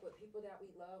we fuck with, people that we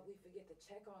love, we forget to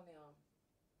check on them.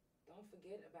 Don't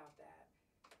forget about that.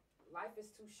 Life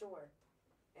is too short,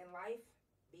 and life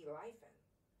be lifing.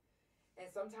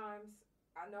 And sometimes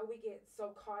I know we get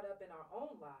so caught up in our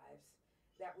own lives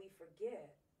that we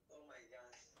forget. Oh my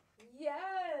gosh.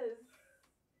 Yes.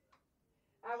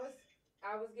 I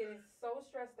was getting so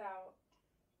stressed out.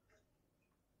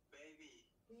 Baby.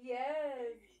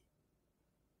 Yes. Baby.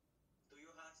 Do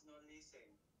you have no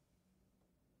listen?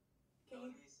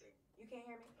 Listen. You can't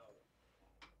hear me? No.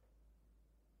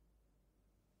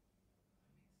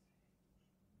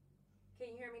 Can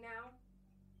you hear me now?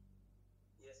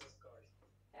 Yes, of course.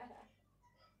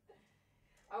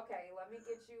 Okay, let me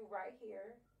get you right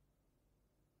here.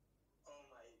 Oh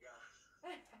my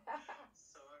God.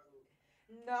 Sorry.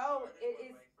 No,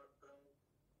 Sorry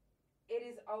it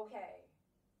is okay.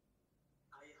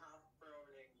 I have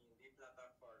problem in the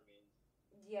platform.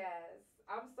 Yes,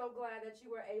 I'm so glad that you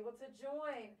were able to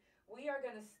join. We are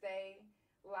going to stay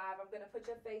Live. I'm gonna put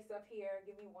your face up here.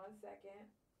 Give me 1 second.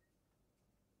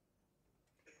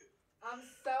 I'm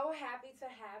so happy to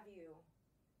have you.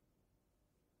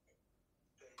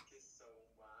 Thank you so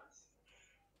much.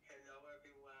 Hello,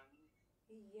 everyone.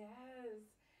 Yes.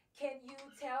 Can you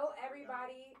tell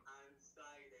everybody? I'm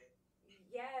excited.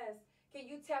 Yes. Can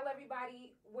you tell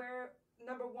everybody where,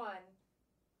 number one,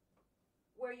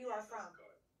 where you are Yes, from? of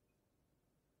course.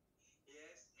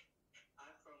 Yes,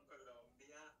 I'm from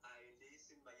Colombia. I live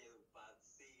in Valledupar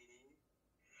City.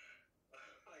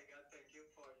 Oh my God, thank you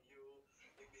for your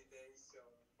invitation.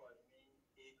 For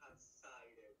me, I'm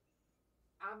excited.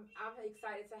 I'm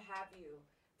excited to have you.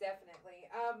 Definitely.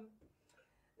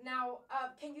 Now,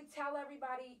 can you tell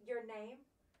everybody your name?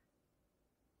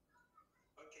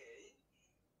 Okay,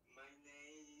 my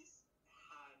name is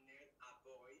Hanner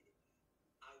Aboy.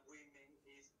 A woman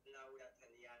is Laura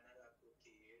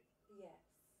Lacouture. Yes.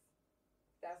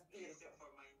 That's Listen beautiful. for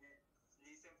my name.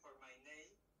 Listen for my name.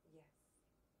 Yes.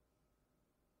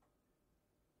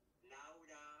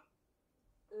 Laura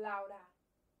Laura,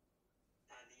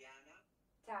 Taliana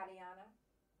Tatiana,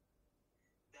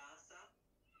 Daza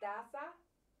Dasa,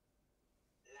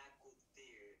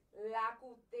 Lacouture.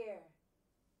 Lacouture.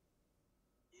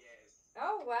 Yes.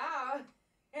 Oh, wow.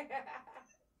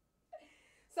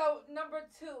 So, number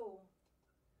two,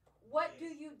 what do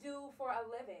Yes. you do for a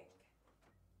living?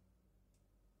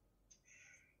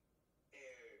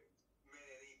 Me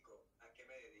dedico. ¿A qué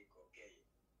me dedico? Okay.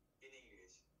 In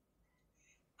English.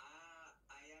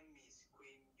 I am Miss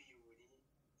Queen Beauty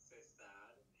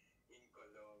Cesar in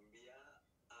Colombia.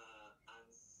 And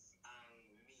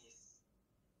Miss.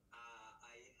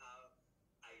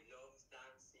 I love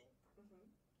dancing.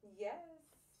 Yes.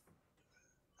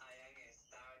 I am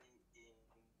studying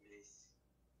English.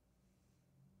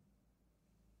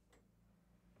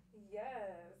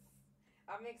 Yes.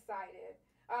 I'm excited.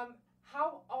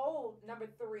 How old, number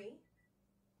three,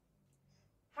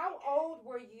 how old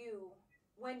were you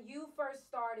when you first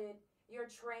started your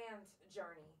trans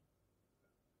journey?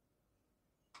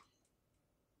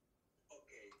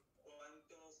 Okay.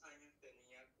 ¿Cuántos años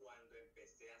tenía cuando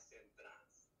empecé a ser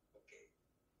trans? Okay.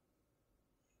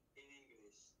 In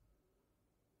English.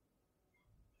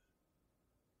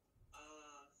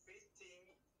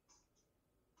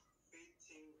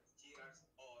 15 years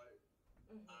old.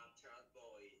 Trans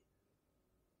boy.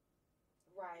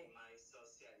 Right. In my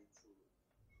society.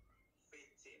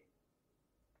 15.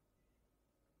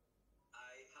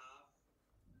 I have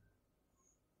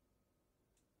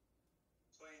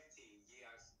 20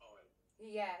 years old.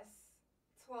 Yes.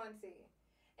 20.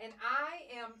 And I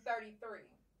am 33.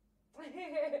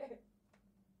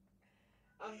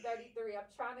 I'm 33. I'm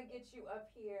trying to get you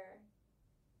up here.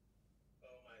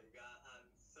 Oh my God, I'm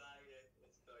excited.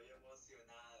 Estoy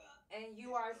emocionada. And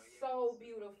you are so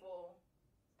beautiful.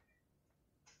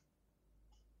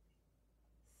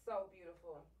 So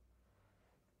beautiful.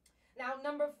 Now,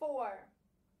 number four.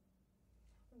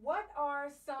 What are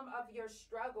some of your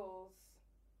struggles,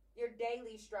 your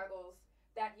daily struggles,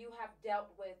 that you have dealt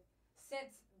with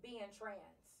since being trans?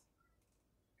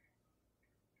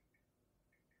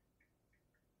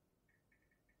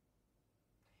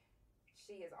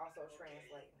 She is also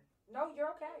translating. No, you're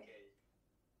okay. Okay.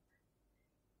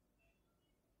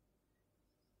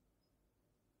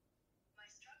 My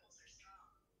struggles are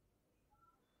strong.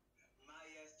 My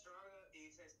struggle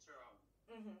is strong.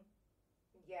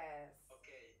 Yes.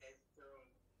 Okay, strong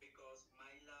because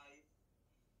my life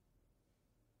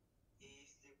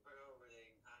is the problem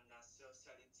and a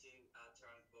society a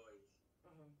trans boy.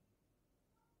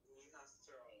 We are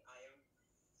strong. I am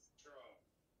strong.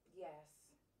 Yes.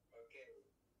 Okay.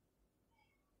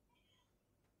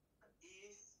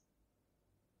 Is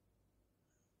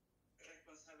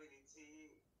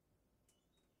responsibility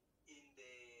in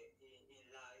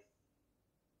life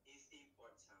is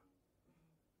important.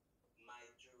 My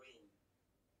dream.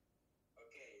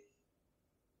 Okay.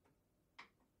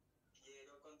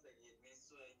 Quiero conseguir mis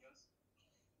sueños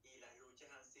y las luchas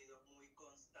han sido muy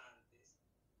constantes,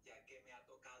 ya que me ha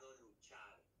tocado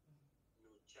luchar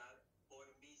por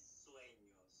mis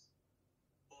sueños,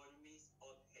 por mis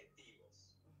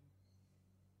objetivos.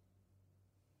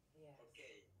 Yes.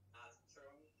 Okay, as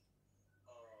strong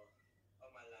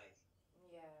of my life.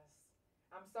 Yes.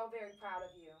 I'm so very proud of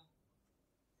you.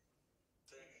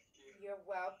 Thank you. You're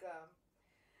welcome.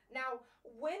 Now,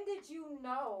 when did you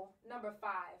know, number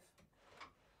five,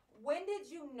 when did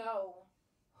you know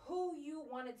who you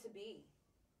wanted to be?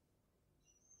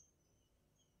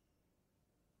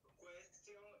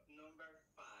 Question number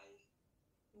 5.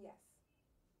 Yes.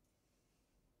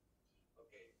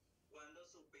 Okay. ¿Cuándo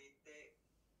supiste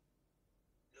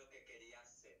lo que querías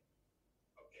ser?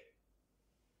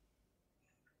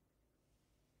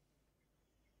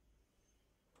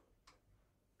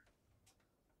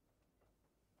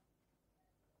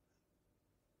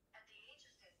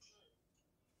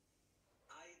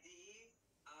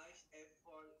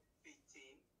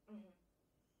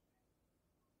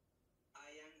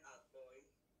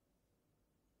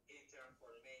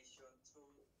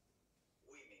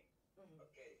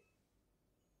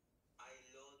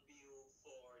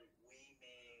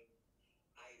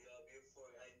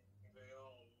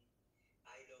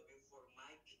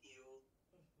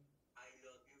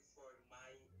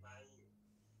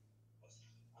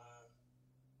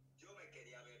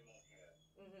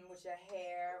 with your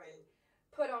hair and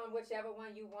put on whichever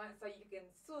one you want so you can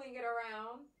swing it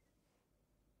around.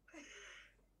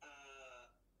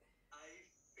 I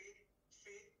fit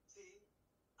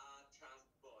trans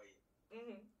boy.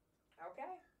 Mm-hmm.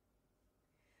 Okay.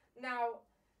 Now,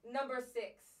 number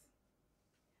 6.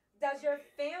 Does your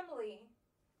family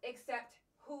accept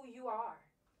who you are?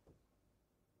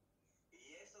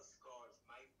 Yes, of course.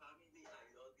 My family, I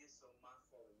love you so much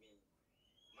for me.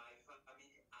 My family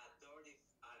adore me.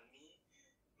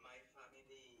 My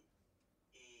family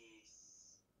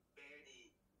is very.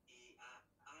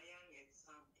 I am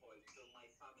example to my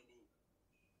family.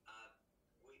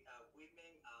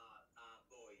 Women,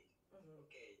 boy. Mm-hmm.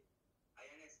 Okay. I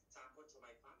am example to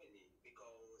my family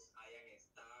because I am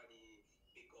study,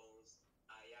 because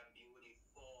I am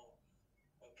beautiful.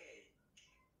 Okay.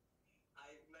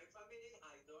 My family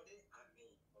adore me.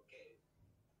 Okay.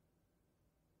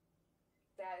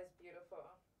 That is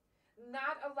beautiful.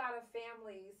 Not a lot of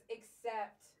families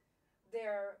accept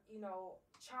their,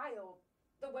 child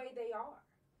the way they are.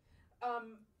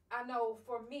 I know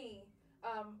for me,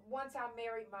 once I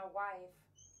married my wife,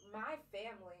 my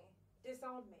family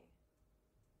disowned me.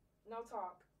 No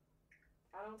talk.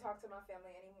 I don't talk to my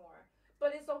family anymore.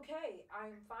 But it's okay.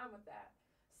 I'm fine with that.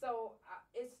 So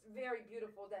it's very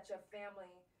beautiful that your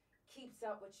family keeps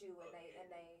up with you and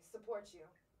they support you.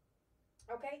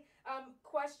 Okay.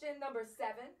 Question number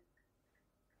 7.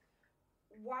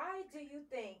 Why do you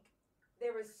think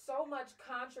there is so much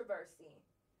controversy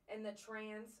in the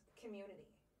trans community?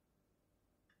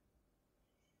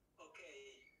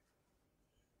 Okay.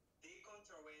 The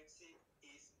controversy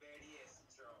is very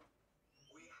strong.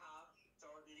 We have to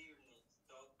learn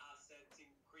to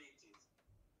accepting critics.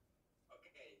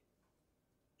 Okay.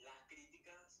 Las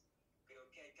críticas, creo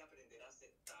que hay que aprender a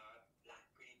aceptar las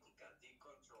críticas, the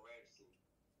controversy.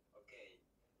 Okay.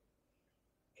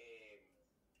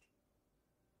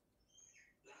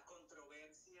 Las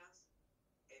controversias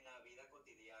en la vida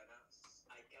cotidiana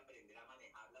hay que aprender a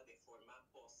manejarlas de forma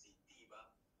positiva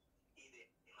y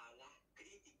dejar las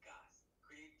críticas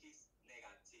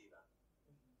negativas.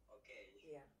 Okay.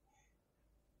 Yeah.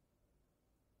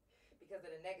 Because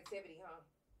of the negativity, huh?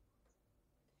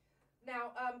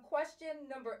 Now, question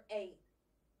number 8.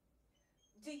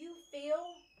 Do you feel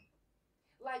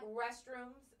like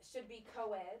restrooms should be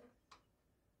co-ed?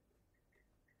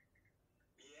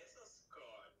 Yes, of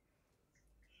course.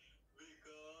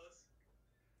 Because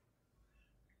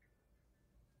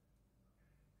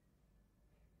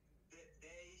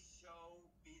they show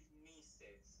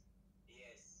businesses.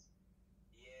 Yes.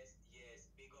 Yes, yes.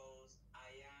 Because I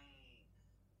am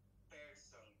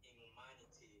person in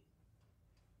humanity.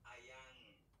 I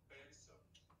am person.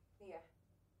 Yeah.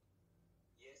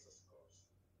 Yes, of course.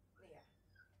 Yeah.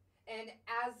 And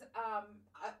as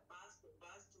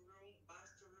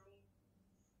bathroom,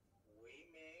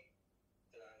 women,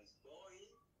 trans boy,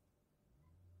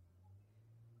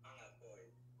 and a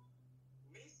boy.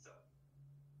 Mister.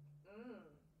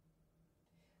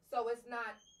 So it's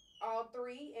not all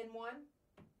 3 in one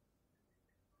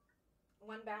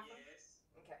bathroom? Yes.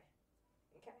 Okay.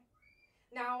 Okay.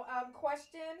 Now,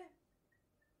 question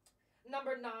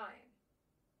number 9.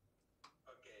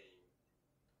 Okay.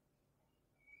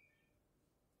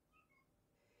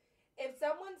 If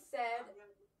someone said,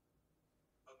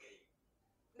 Okay.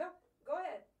 no, go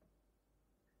ahead.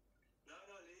 No,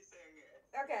 listen.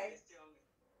 Okay. Question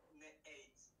 9.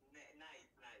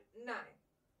 9.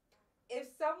 If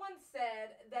someone said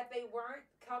that they weren't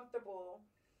comfortable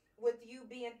with you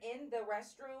being in the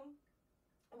restroom,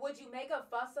 would you make a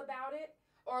fuss about it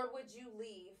or would you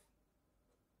leave?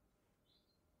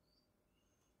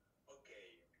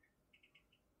 Okay.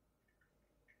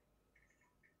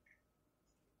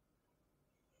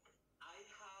 I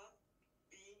have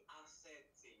been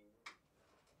accepting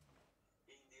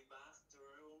in the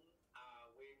bathroom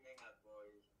women and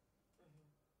boys.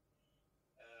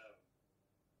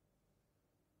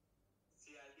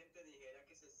 Si alguien te dijera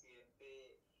que se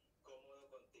siente cómodo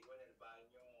contigo en el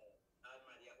baño,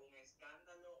 ¿armarías un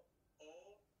escándalo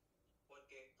o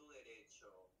porque es tu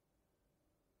derecho?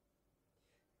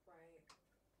 Right.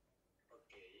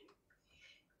 Okay.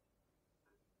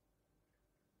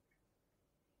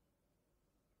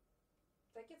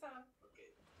 Take your time.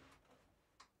 Okay.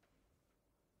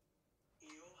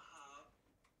 You have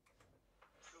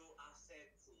to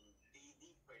accept the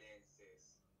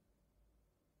differences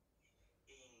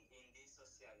in this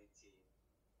society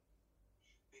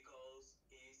because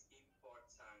it's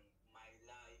important. My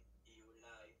life, your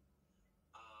life,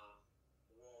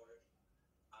 work,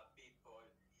 people,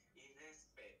 in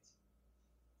respect.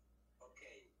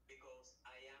 Okay, because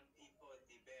I am people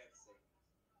diverse.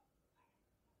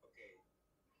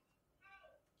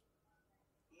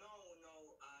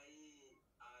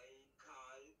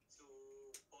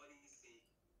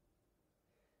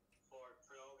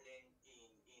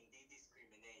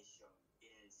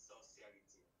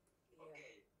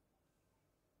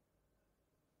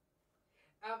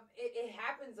 It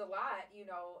happens a lot, you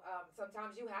know.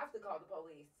 Sometimes you have to call the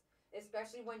police,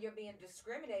 especially when you're being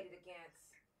discriminated against,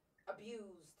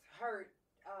 abused, hurt.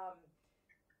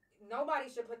 Nobody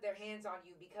should put their hands on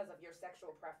you because of your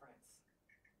sexual preference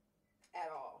at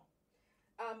all.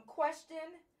 Question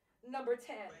number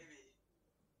 10. Baby,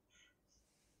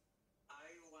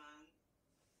 I want,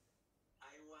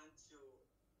 I want to.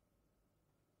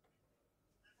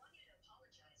 I want you to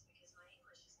apologize because my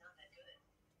English is not that good.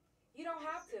 You don't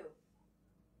have to.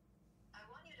 I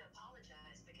want you to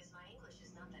apologize because my English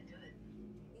is not that good.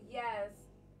 Yes,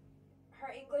 her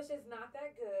English is not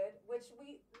that good, which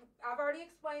I've already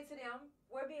explained to them.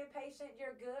 We're being patient.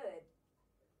 You're good.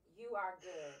 You are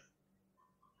good.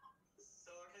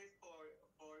 Sorry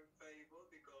for Facebook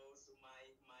because my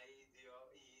idiom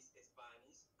is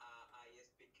Spanish. I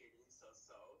speak English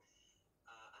so.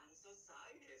 I'm so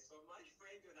excited. So much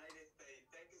friend United States.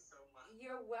 Thank you so much.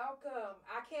 You're welcome.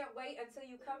 I can't wait until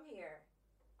you come here.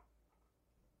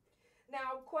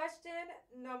 Now, question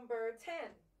number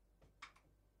 10.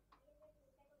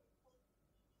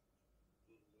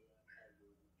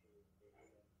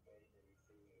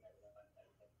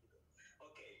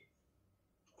 Okay.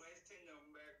 Question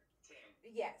number 10.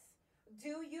 Yes.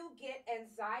 Do you get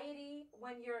anxiety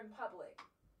when you're in public?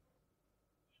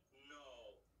 No.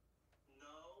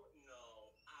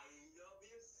 I love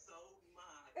you so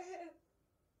much.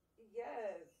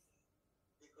 Yes.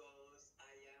 Because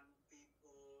I am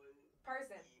people.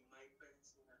 Person.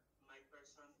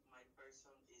 My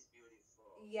person is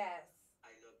beautiful. Yes.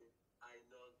 I love you. I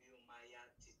love you. My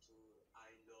attitude.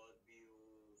 I love you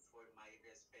for my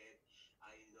respect.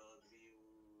 I love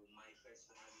you. My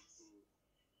personality.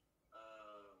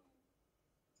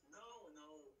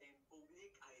 No. In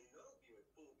public, I love you. In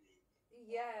public.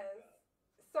 Yes.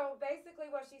 So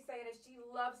basically, what she's saying is she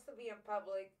loves to be in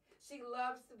public. She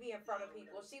loves to be in front of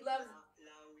people. She loves.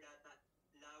 Laura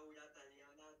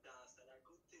Taliana Laura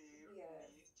Lacouture. Yes.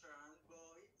 Miss Trans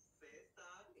Boy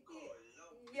Cesar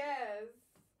Colón. Yes.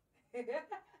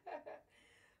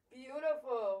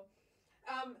 Beautiful.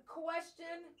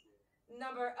 Question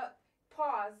number.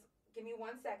 Pause. Give me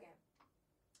 1 second.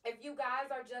 If you guys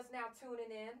are just now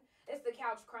tuning in, it's the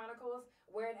Couch Chronicles,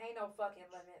 where it ain't no fucking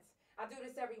limits. I do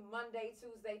this every Monday,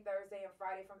 Tuesday, Thursday, and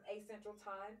Friday from 8 Central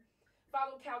Time.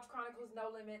 Follow Couch Chronicles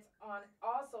No Limits on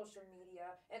all social media,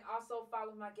 and also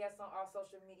follow my guests on all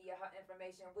social media. Her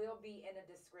information will be in the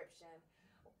description.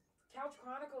 Couch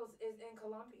Chronicles is in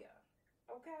Colombia.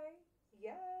 Okay?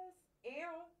 Yes.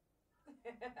 Ew.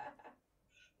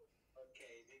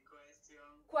 Okay, the question.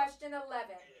 Question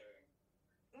 11.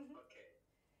 Mm-hmm. Okay.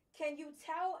 Can you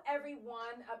tell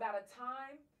everyone about a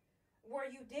time where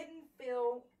you didn't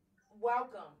feel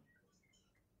welcome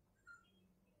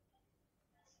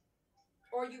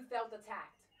or you felt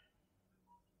attacked?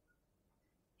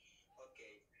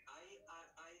 Okay, I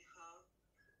have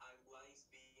always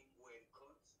been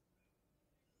welcome.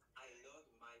 I love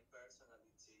my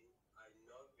personality. I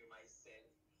love myself.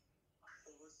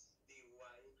 Who's the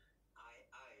way I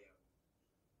am.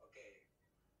 Okay.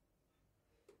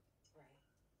 Right.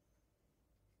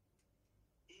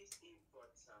 Es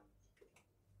importante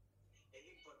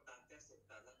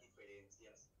aceptar las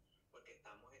diferencias porque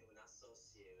estamos en una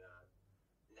sociedad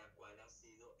la cual ha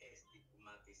sido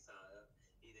estigmatizada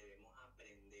y debemos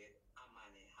aprender a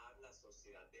manejar la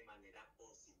sociedad de manera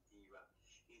positiva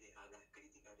y dejar las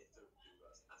críticas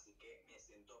destructivas. Así que me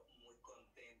siento muy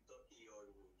contento y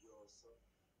orgulloso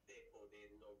de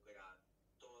poder lograr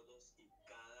todos y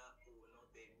cada uno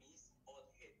de mis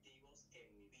objetivos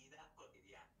en mi vida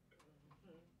cotidiana.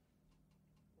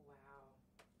 Wow.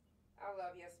 I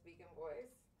love your speaking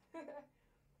voice.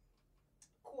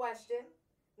 Question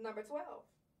number 12.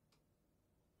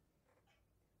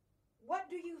 What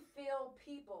do you feel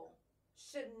people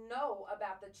should know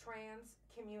about the trans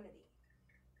community?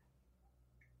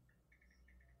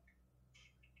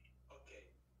 Okay.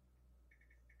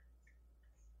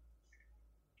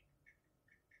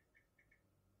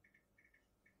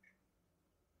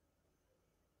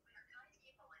 We are kind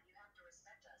people and you have to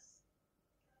respect us.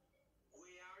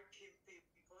 We are key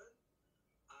people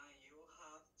and you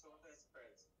have to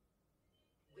respect.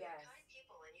 We are Yes. kind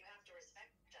people and you have to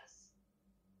respect us.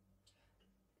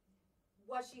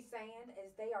 What she's saying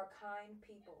is they are kind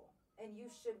people and you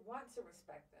should want to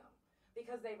respect them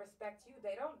because they respect you.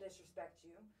 They don't disrespect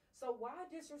you. So why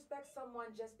disrespect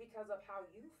someone just because of how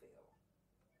you feel?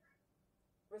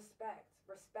 Respect.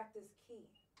 Respect is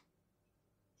key.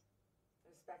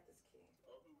 Respect is key.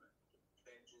 Oh,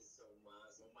 thank you so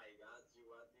much. Oh my God,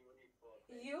 you are beautiful.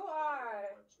 Thank You for the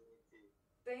are. opportunity.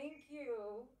 Thank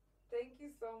you. Thank you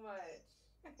so much.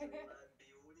 You are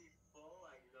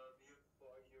beautiful. I love you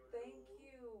for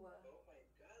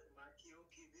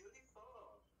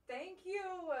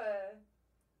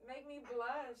make me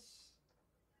blush.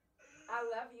 I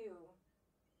love you.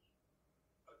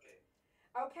 Okay.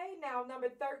 Okay, now number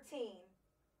 13.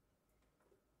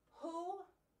 Who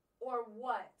or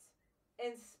what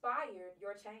inspired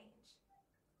your change?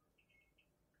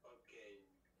 Okay.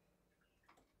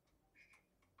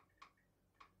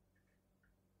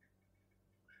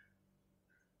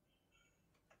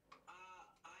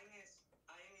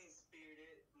 I'm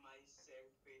inspired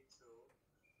myself to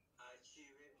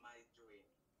achieve my dream.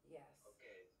 Yes.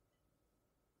 Okay.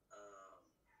 Um,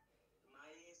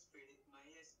 my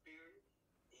spirit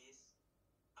is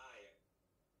I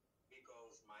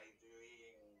because my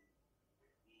dream,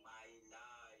 my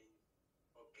life.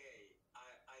 Okay.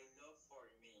 I love for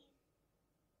me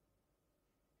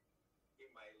in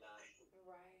my life.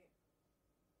 Right.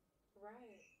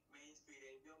 Right. Me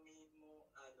inspiré yo mismo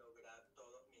a lograr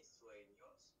todos mis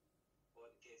sueños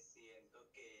porque siento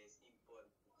que es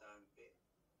importante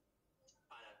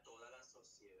para toda la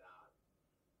sociedad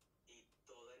y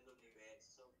todo el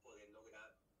universo poder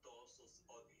lograr todos sus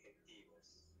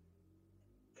objetivos.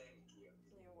 Thank you.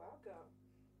 You're welcome.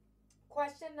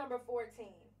 Question number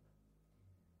 14.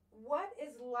 What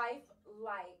is life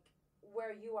like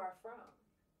where you are from?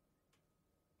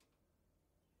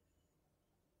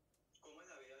 ¿Cómo es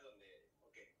la vida donde eres?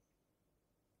 Okay.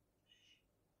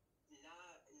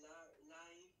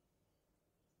 Life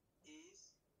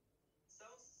is so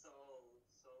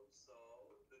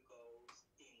because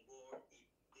in world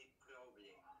the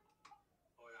problem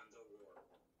around the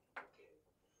world. Okay.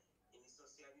 In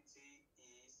society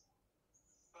is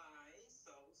fine,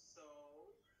 so.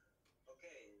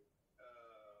 Okay.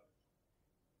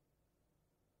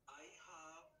 I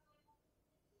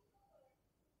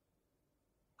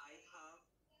have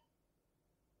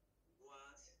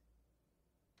what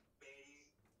very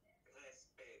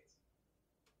respect.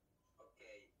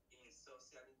 Okay. In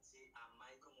society and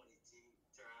my community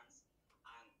trans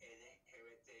and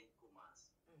LGBTQ+.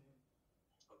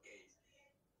 Okay.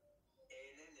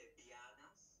 L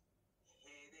lesbianas, G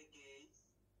de gays,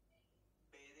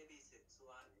 B de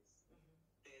bisexuales,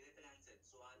 T de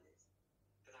transexuales,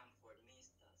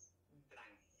 transformistas,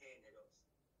 transgéneros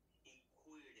y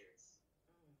queers.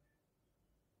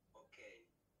 Okay.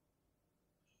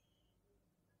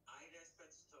 I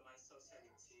respect to my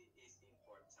society is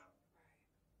important.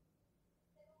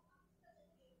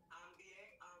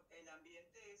 El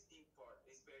ambiente is important.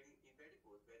 It's very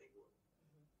good, very good.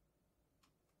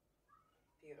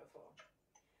 Beautiful.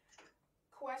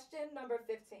 Question number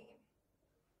 15.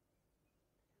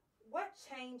 What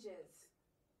changes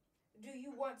do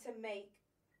you want to make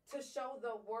to show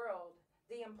the world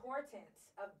the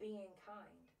importance of being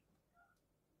kind?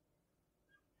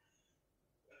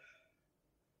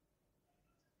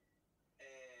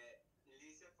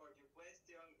 Listen for your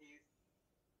question is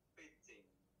 15.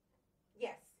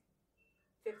 Yes.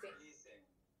 15. Listen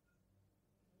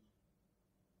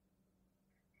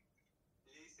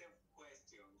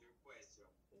question, your question.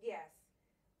 Yes.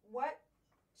 What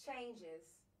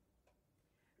changes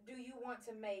do you want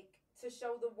to make to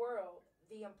show the world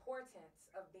the importance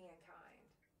of being kind?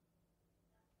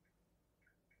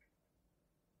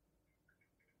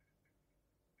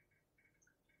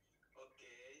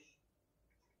 Okay.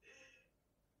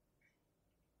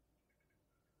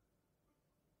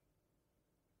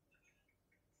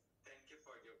 Thank you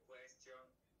for your question.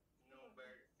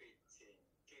 Number 15.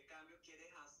 ¿Qué cambio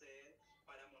quieres hacer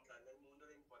para mostrarle al mundo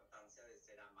la importancia de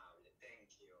ser amable?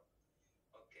 Thank you.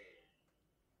 Okay.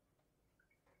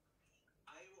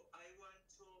 I want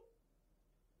to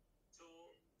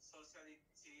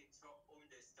society to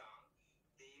understand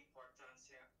the importance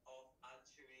of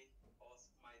achieving of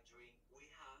my dream.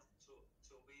 We have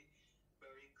to be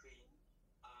very clean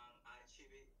and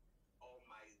achieving all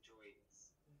my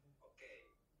dreams. Okay.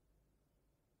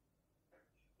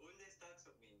 Understand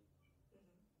to me.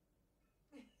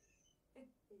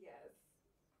 Yes.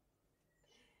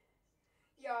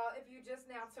 Y'all, if you just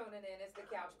now tuning in, it's the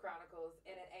Couch Chronicles,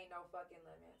 and it ain't no fucking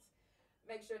limits.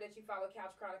 Make sure that you follow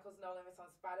Couch Chronicles No Limits on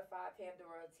Spotify,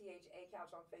 Pandora, THA Couch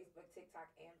on Facebook, TikTok,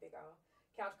 and Big O.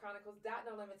 Couch Chronicles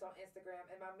No Limits on Instagram,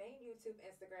 and my main YouTube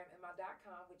Instagram, and my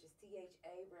 .com, which is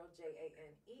THA Real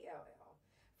JANELL.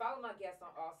 Follow my guest on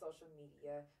all social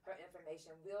media. Her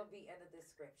information will be in the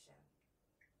description.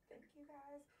 Thank you,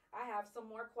 guys. I have some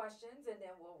more questions, and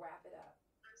then we'll wrap it up.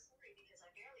 I'm sorry because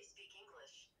I barely speak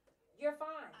English. You're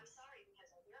fine. I'm sorry because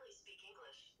I barely speak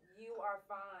English. You are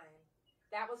fine.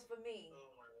 That was for me.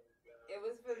 Oh my God. It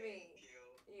was for Thank me. you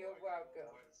You're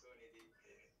welcome. Opportunity.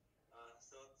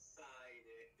 So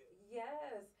excited.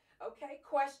 Yes. Okay,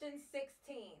 question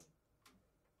 16.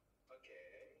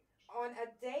 Okay. On a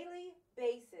daily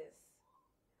basis,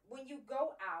 when you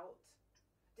go out,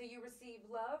 do you receive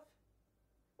love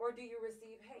or do you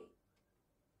receive hate?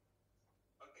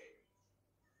 Okay.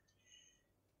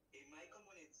 In my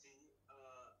community,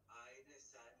 I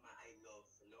decide I love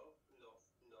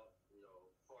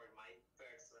for my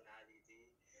personality.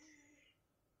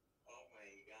 Oh my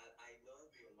God, I love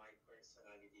you, my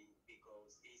personality,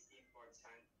 because it's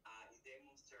important. It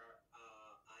demonstrates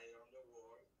around the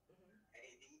world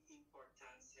the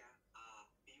importance of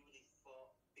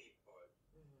beautiful people.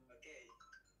 Okay?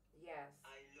 Yes.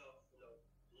 I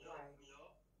Right.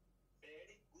 love,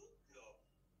 very good love.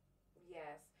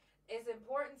 Yes. It's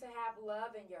important to have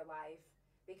love in your life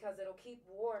because it'll keep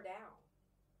war down.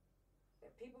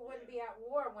 If people wouldn't be at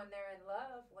war when they're in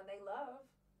love, when they love.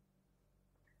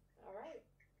 All right.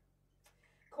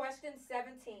 Question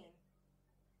 17.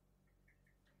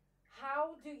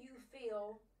 How do you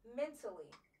feel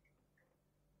mentally?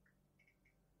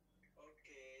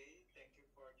 Okay, thank you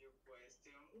for your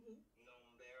question.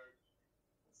 Number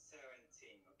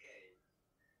 17, okay.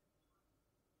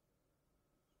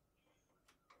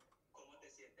 ¿Cómo te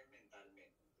sientes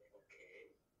mentalmente?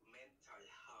 Okay. Mental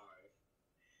health.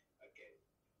 Okay.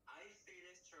 I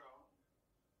feel strong.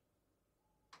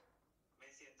 Me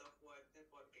siento fuerte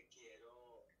porque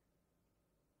quiero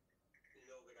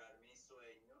lograr mis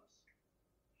sueños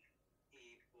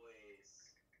y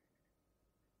pues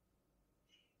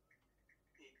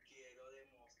y quiero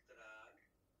demostrar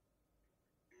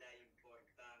la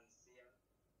importancia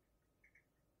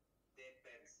de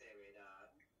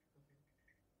perseverar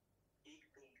y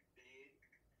cumplir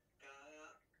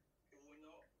cada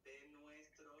uno de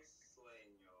nuestros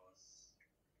sueños.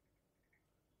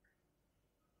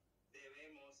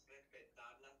 Debemos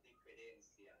respetar las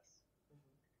diferencias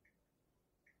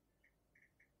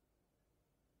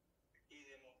y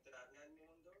demostrarle al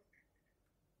mundo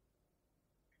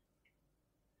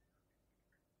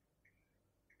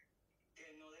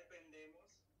que no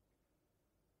dependemos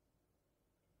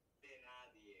de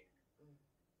nadie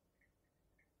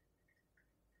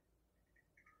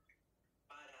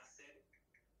para ser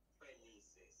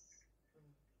felices.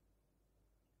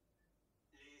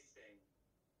 Listen.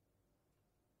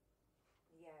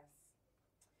 Yes.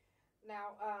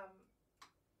 Now,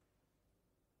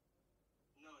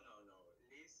 No.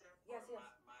 Listen yes, for yes.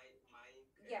 my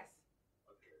Yes.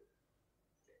 Okay.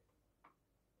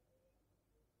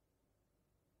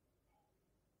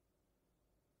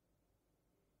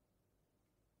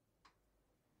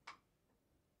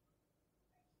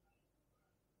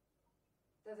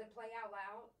 Does it play out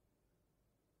loud?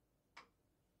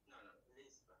 No,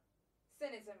 listen.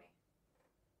 Send it to me.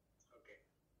 Okay.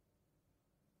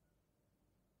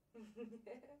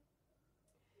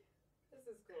 This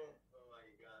is cool. Oh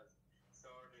my God.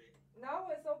 Sorry. No,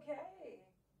 it's okay.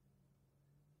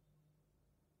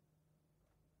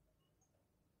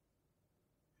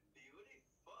 Beautiful.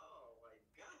 Oh my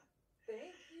God.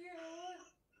 Thank you.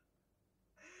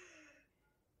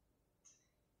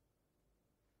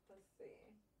 Let's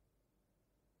see.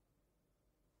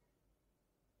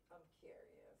 I'm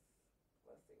curious.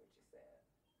 Let's see what you said.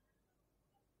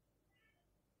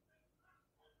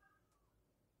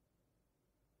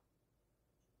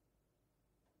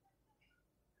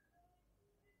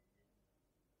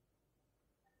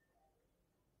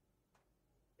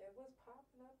 It was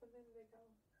popping up a minute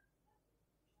ago.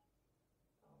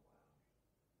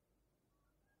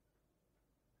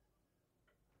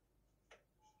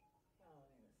 Oh, wow. I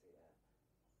don't even see that.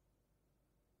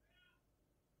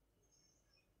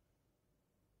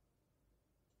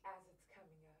 As it's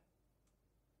coming up.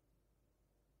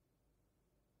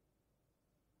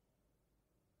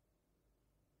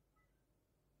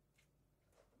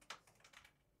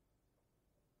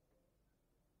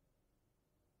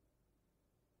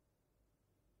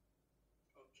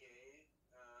 Okay.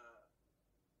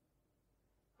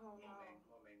 Oh, no.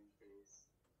 Moment, please.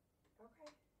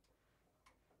 Okay.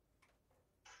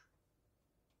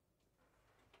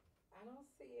 I don't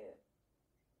see it.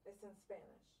 It's in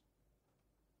Spanish.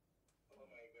 Oh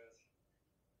my gosh.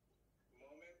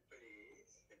 Moment,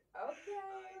 please. Okay, The okay.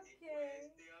 question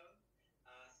 17.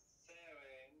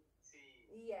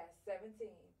 Yes, 17.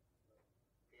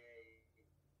 Okay.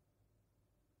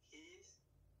 He's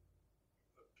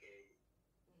okay.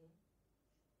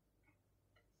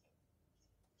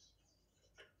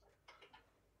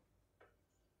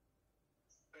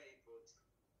 Faithful.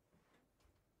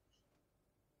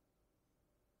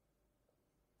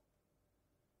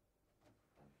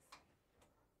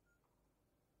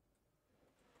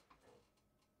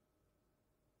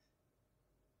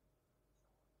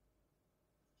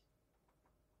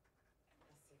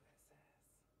 Let's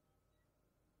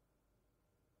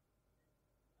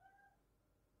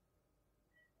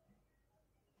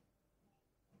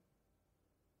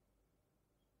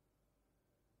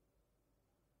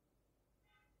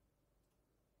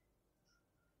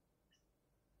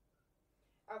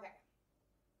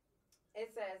It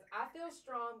says, I feel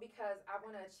strong because I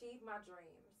want to achieve my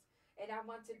dreams and I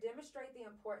want to demonstrate the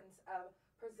importance of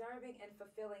preserving and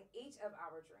fulfilling each of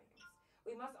our dreams.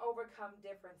 We must overcome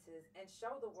differences and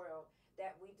show the world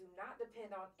that we do not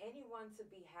depend on anyone to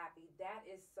be happy. That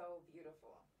is so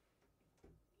beautiful.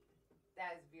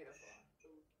 That is beautiful.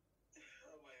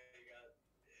 Oh my God.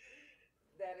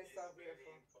 That is It's so very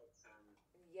beautiful. important.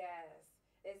 Yes,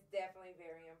 it's definitely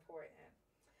very important.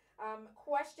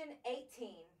 Question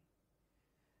 18.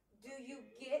 Do you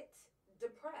get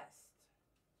depressed?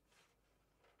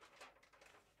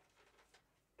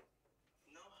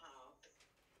 No half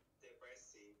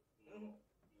depressive. No, Mhm.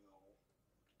 no.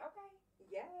 Okay,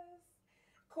 yes.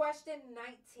 Question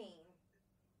 19.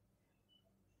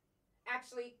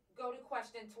 Actually, go to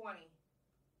question 20.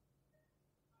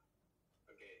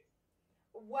 Okay.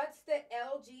 What's the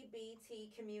LGBT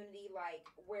community like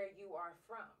where you are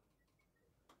from?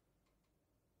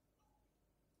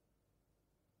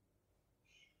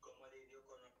 ¿Cómo lidio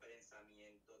con los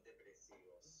pensamientos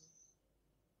depresivos?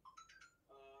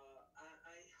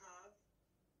 I have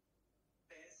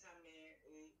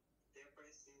pensamiento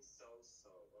depressive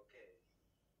so, okay.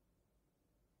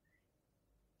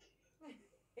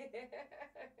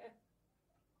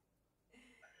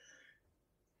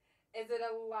 Is it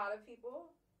a lot of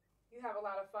people? You have a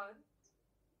lot of fun?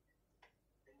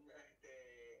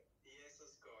 Yes, of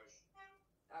course.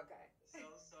 Okay.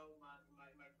 So,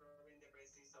 my problem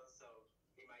depressive so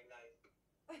in my life.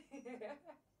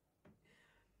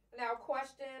 Now,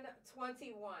 question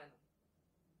 21.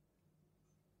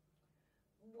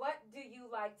 What do you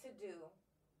like to do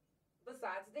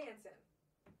besides dancing?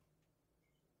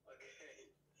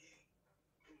 Okay.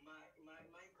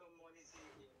 My community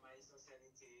in my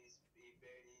society is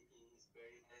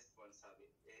very responsible.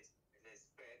 It's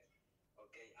respect.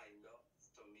 Okay, I love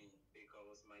to me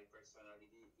because my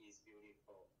personality is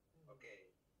beautiful.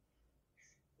 Okay.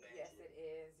 Thank Yes, you. it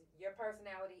is. Your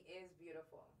personality is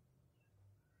beautiful.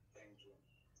 Thank you.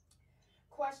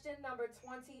 Question number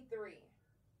 23.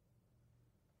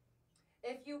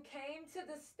 If you came to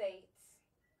the States,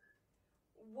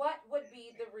 what would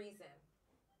be the reason?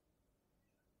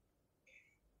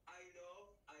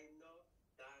 I love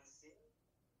dancing.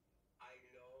 I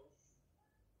love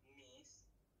miss.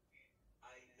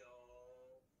 I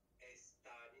love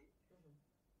study. Mhm.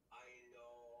 I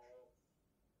love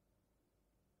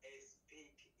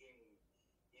speak in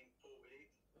public.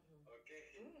 Mhm. Okay.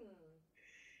 Mm.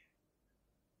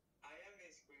 I am a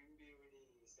screen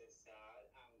beauty, Cesar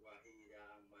and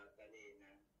Guajira and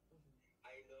Magdalena. Mhm.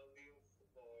 I love you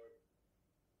for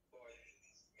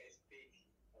speak.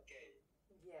 Okay.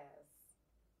 Yes.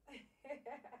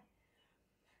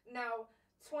 Now,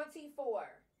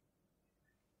 24.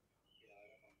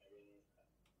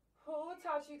 Who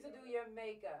taught you to do your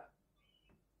makeup?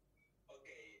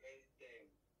 Okay.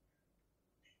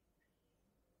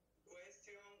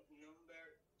 Question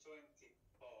number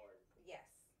 24. Yes.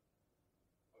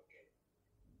 Okay.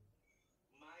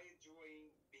 My dream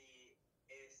be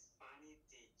a Spanish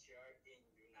teacher in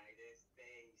United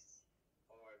States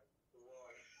or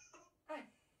world.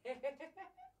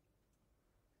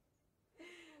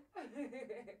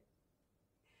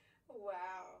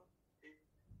 Wow. It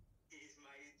is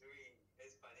my dream, a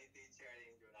Spanish teacher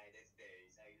in United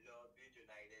States. I love you,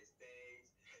 United States.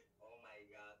 Oh my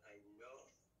God, I love.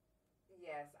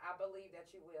 Yes, I believe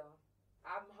that you will.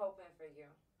 I'm hoping for you.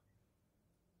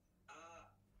 Uh,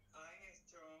 I'm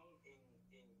strong in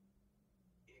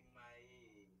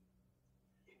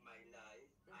my life.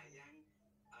 Mhm.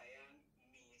 I am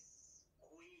Miss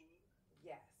Queen,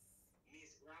 Yes.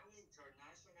 Miss Grand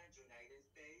International United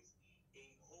States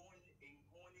in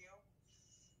junio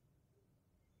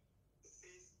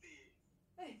 60.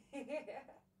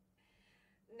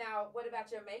 Now, what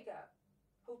about your makeup?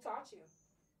 Who taught you?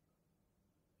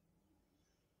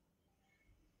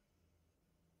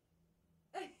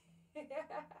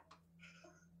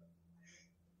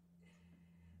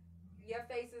 Your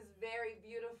face is very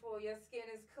beautiful. Your skin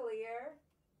is clear.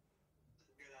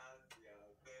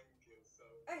 Gracias, thank you so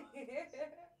much.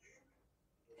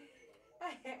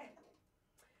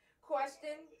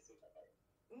 question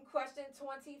question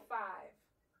 25.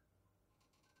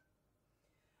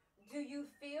 Do you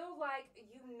feel like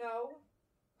you know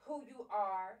who you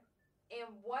are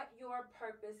and what your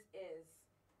purpose is?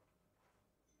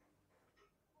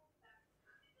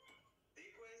 The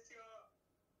question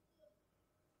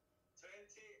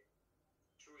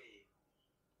 23.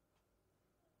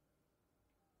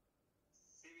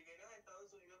 Si vinieras a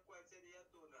Estados Unidos, ¿cuál sería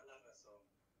la razón?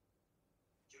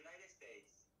 United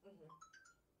States. Mhm.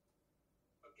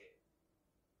 Okay.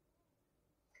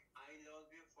 I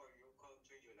love you for your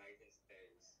country, United States.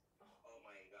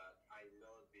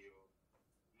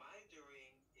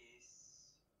 dream is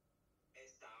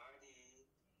study,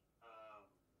 um,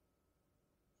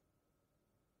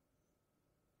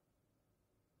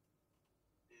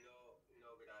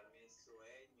 lograr mis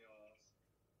sueños,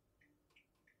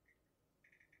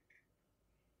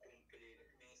 cumplir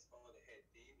mis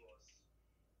objetivos.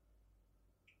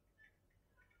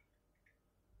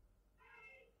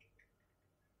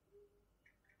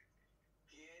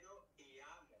 Quiero y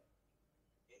amo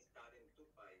estar en tu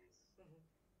país.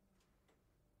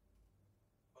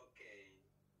 Okay,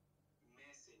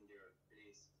 Messenger,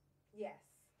 please. Yes.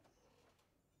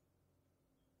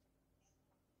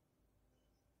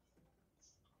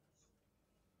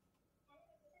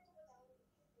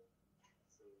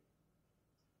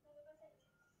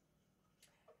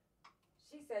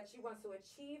 She said she wants to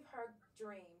achieve her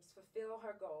dreams, fulfill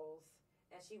her goals,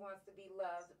 and she wants to be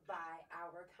loved by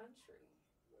our country.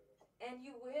 And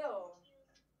you will.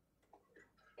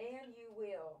 And you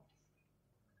will.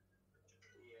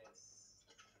 Yes.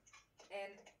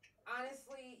 And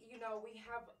honestly, you know, we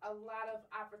have a lot of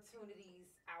opportunities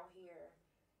out here,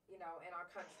 you know, in our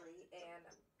country. And,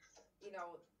 you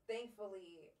know,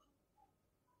 thankfully,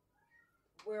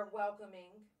 we're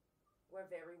welcoming. We're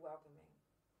very welcoming.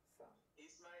 So.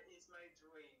 It's my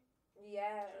dream.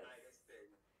 Yes. United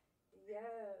States.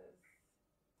 Yes.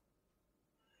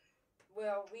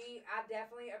 Well, I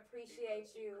definitely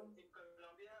appreciate you. In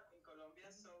Colombia,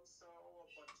 so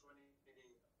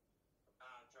opportunity,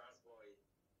 trans boy.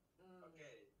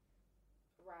 Okay.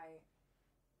 Right.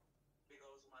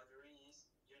 Because my dream is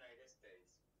United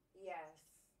States. Yes.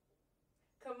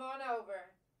 Come on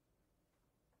over.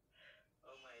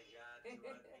 Oh my God, you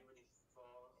are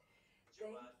beautiful.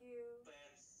 Thank you.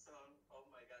 Person. Oh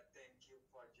my God, thank you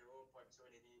for your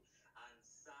opportunity and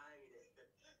side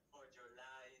for your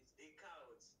life. The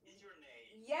couch is your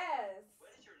name. Yes. What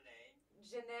is your name?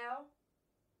 Janelle.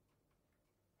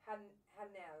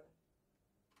 Hanel.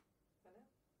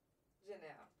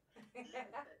 Janelle.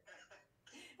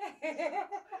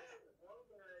 Oh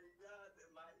my God,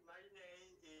 my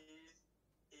name is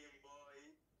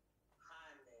Boy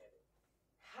Hanel.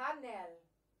 Hanel.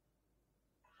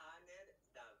 Hanel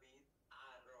David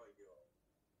Arroyo.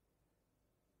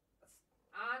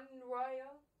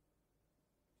 Arroyo.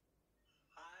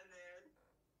 Hanel.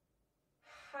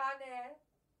 Hanel.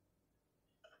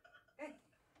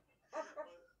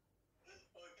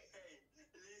 Okay,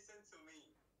 listen to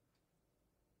me.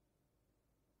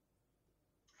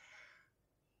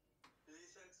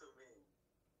 Listen to me.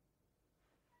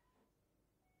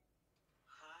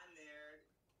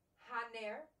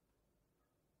 Haner.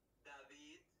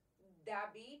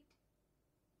 David.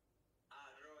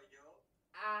 Arroyo.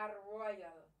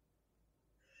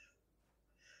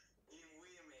 In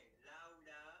women,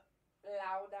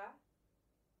 Laura.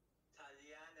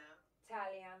 Taliana.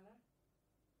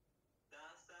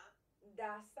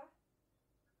 Dasa.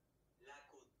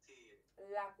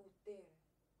 Lacouture.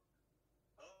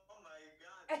 Oh my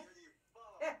God,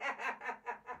 beautiful.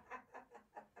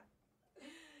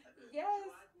 Yes.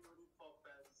 You are a beautiful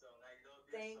person. I love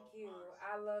you Thank so you. much.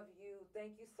 I love you.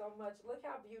 Thank you so much. Look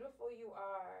how beautiful you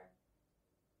are.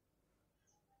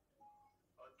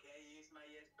 Okay, it's my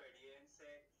experience.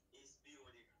 It's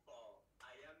beautiful.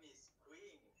 I am Miss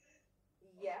Queen.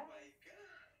 Yes. Oh my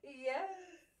God.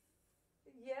 Yes.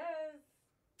 Yes.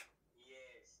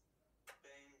 Yes.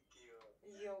 Thank you.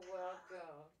 You're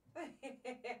welcome.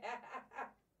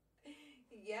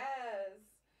 Yes.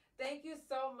 Thank you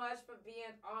so much for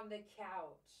being on the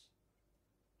couch.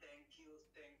 Thank you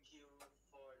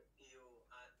for you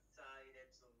excited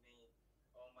to me.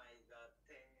 Oh my God,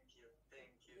 thank you.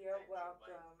 You're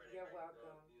welcome. You're welcome.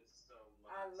 I love you so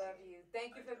much. I love you.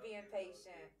 Thank you for being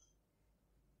patient.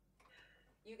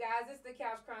 You guys, it's the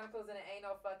Couch Chronicles and it ain't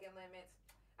no fucking limits.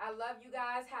 I love you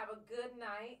guys. Have a good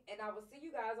night. And I will see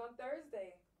you guys on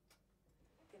Thursday.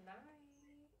 Good night.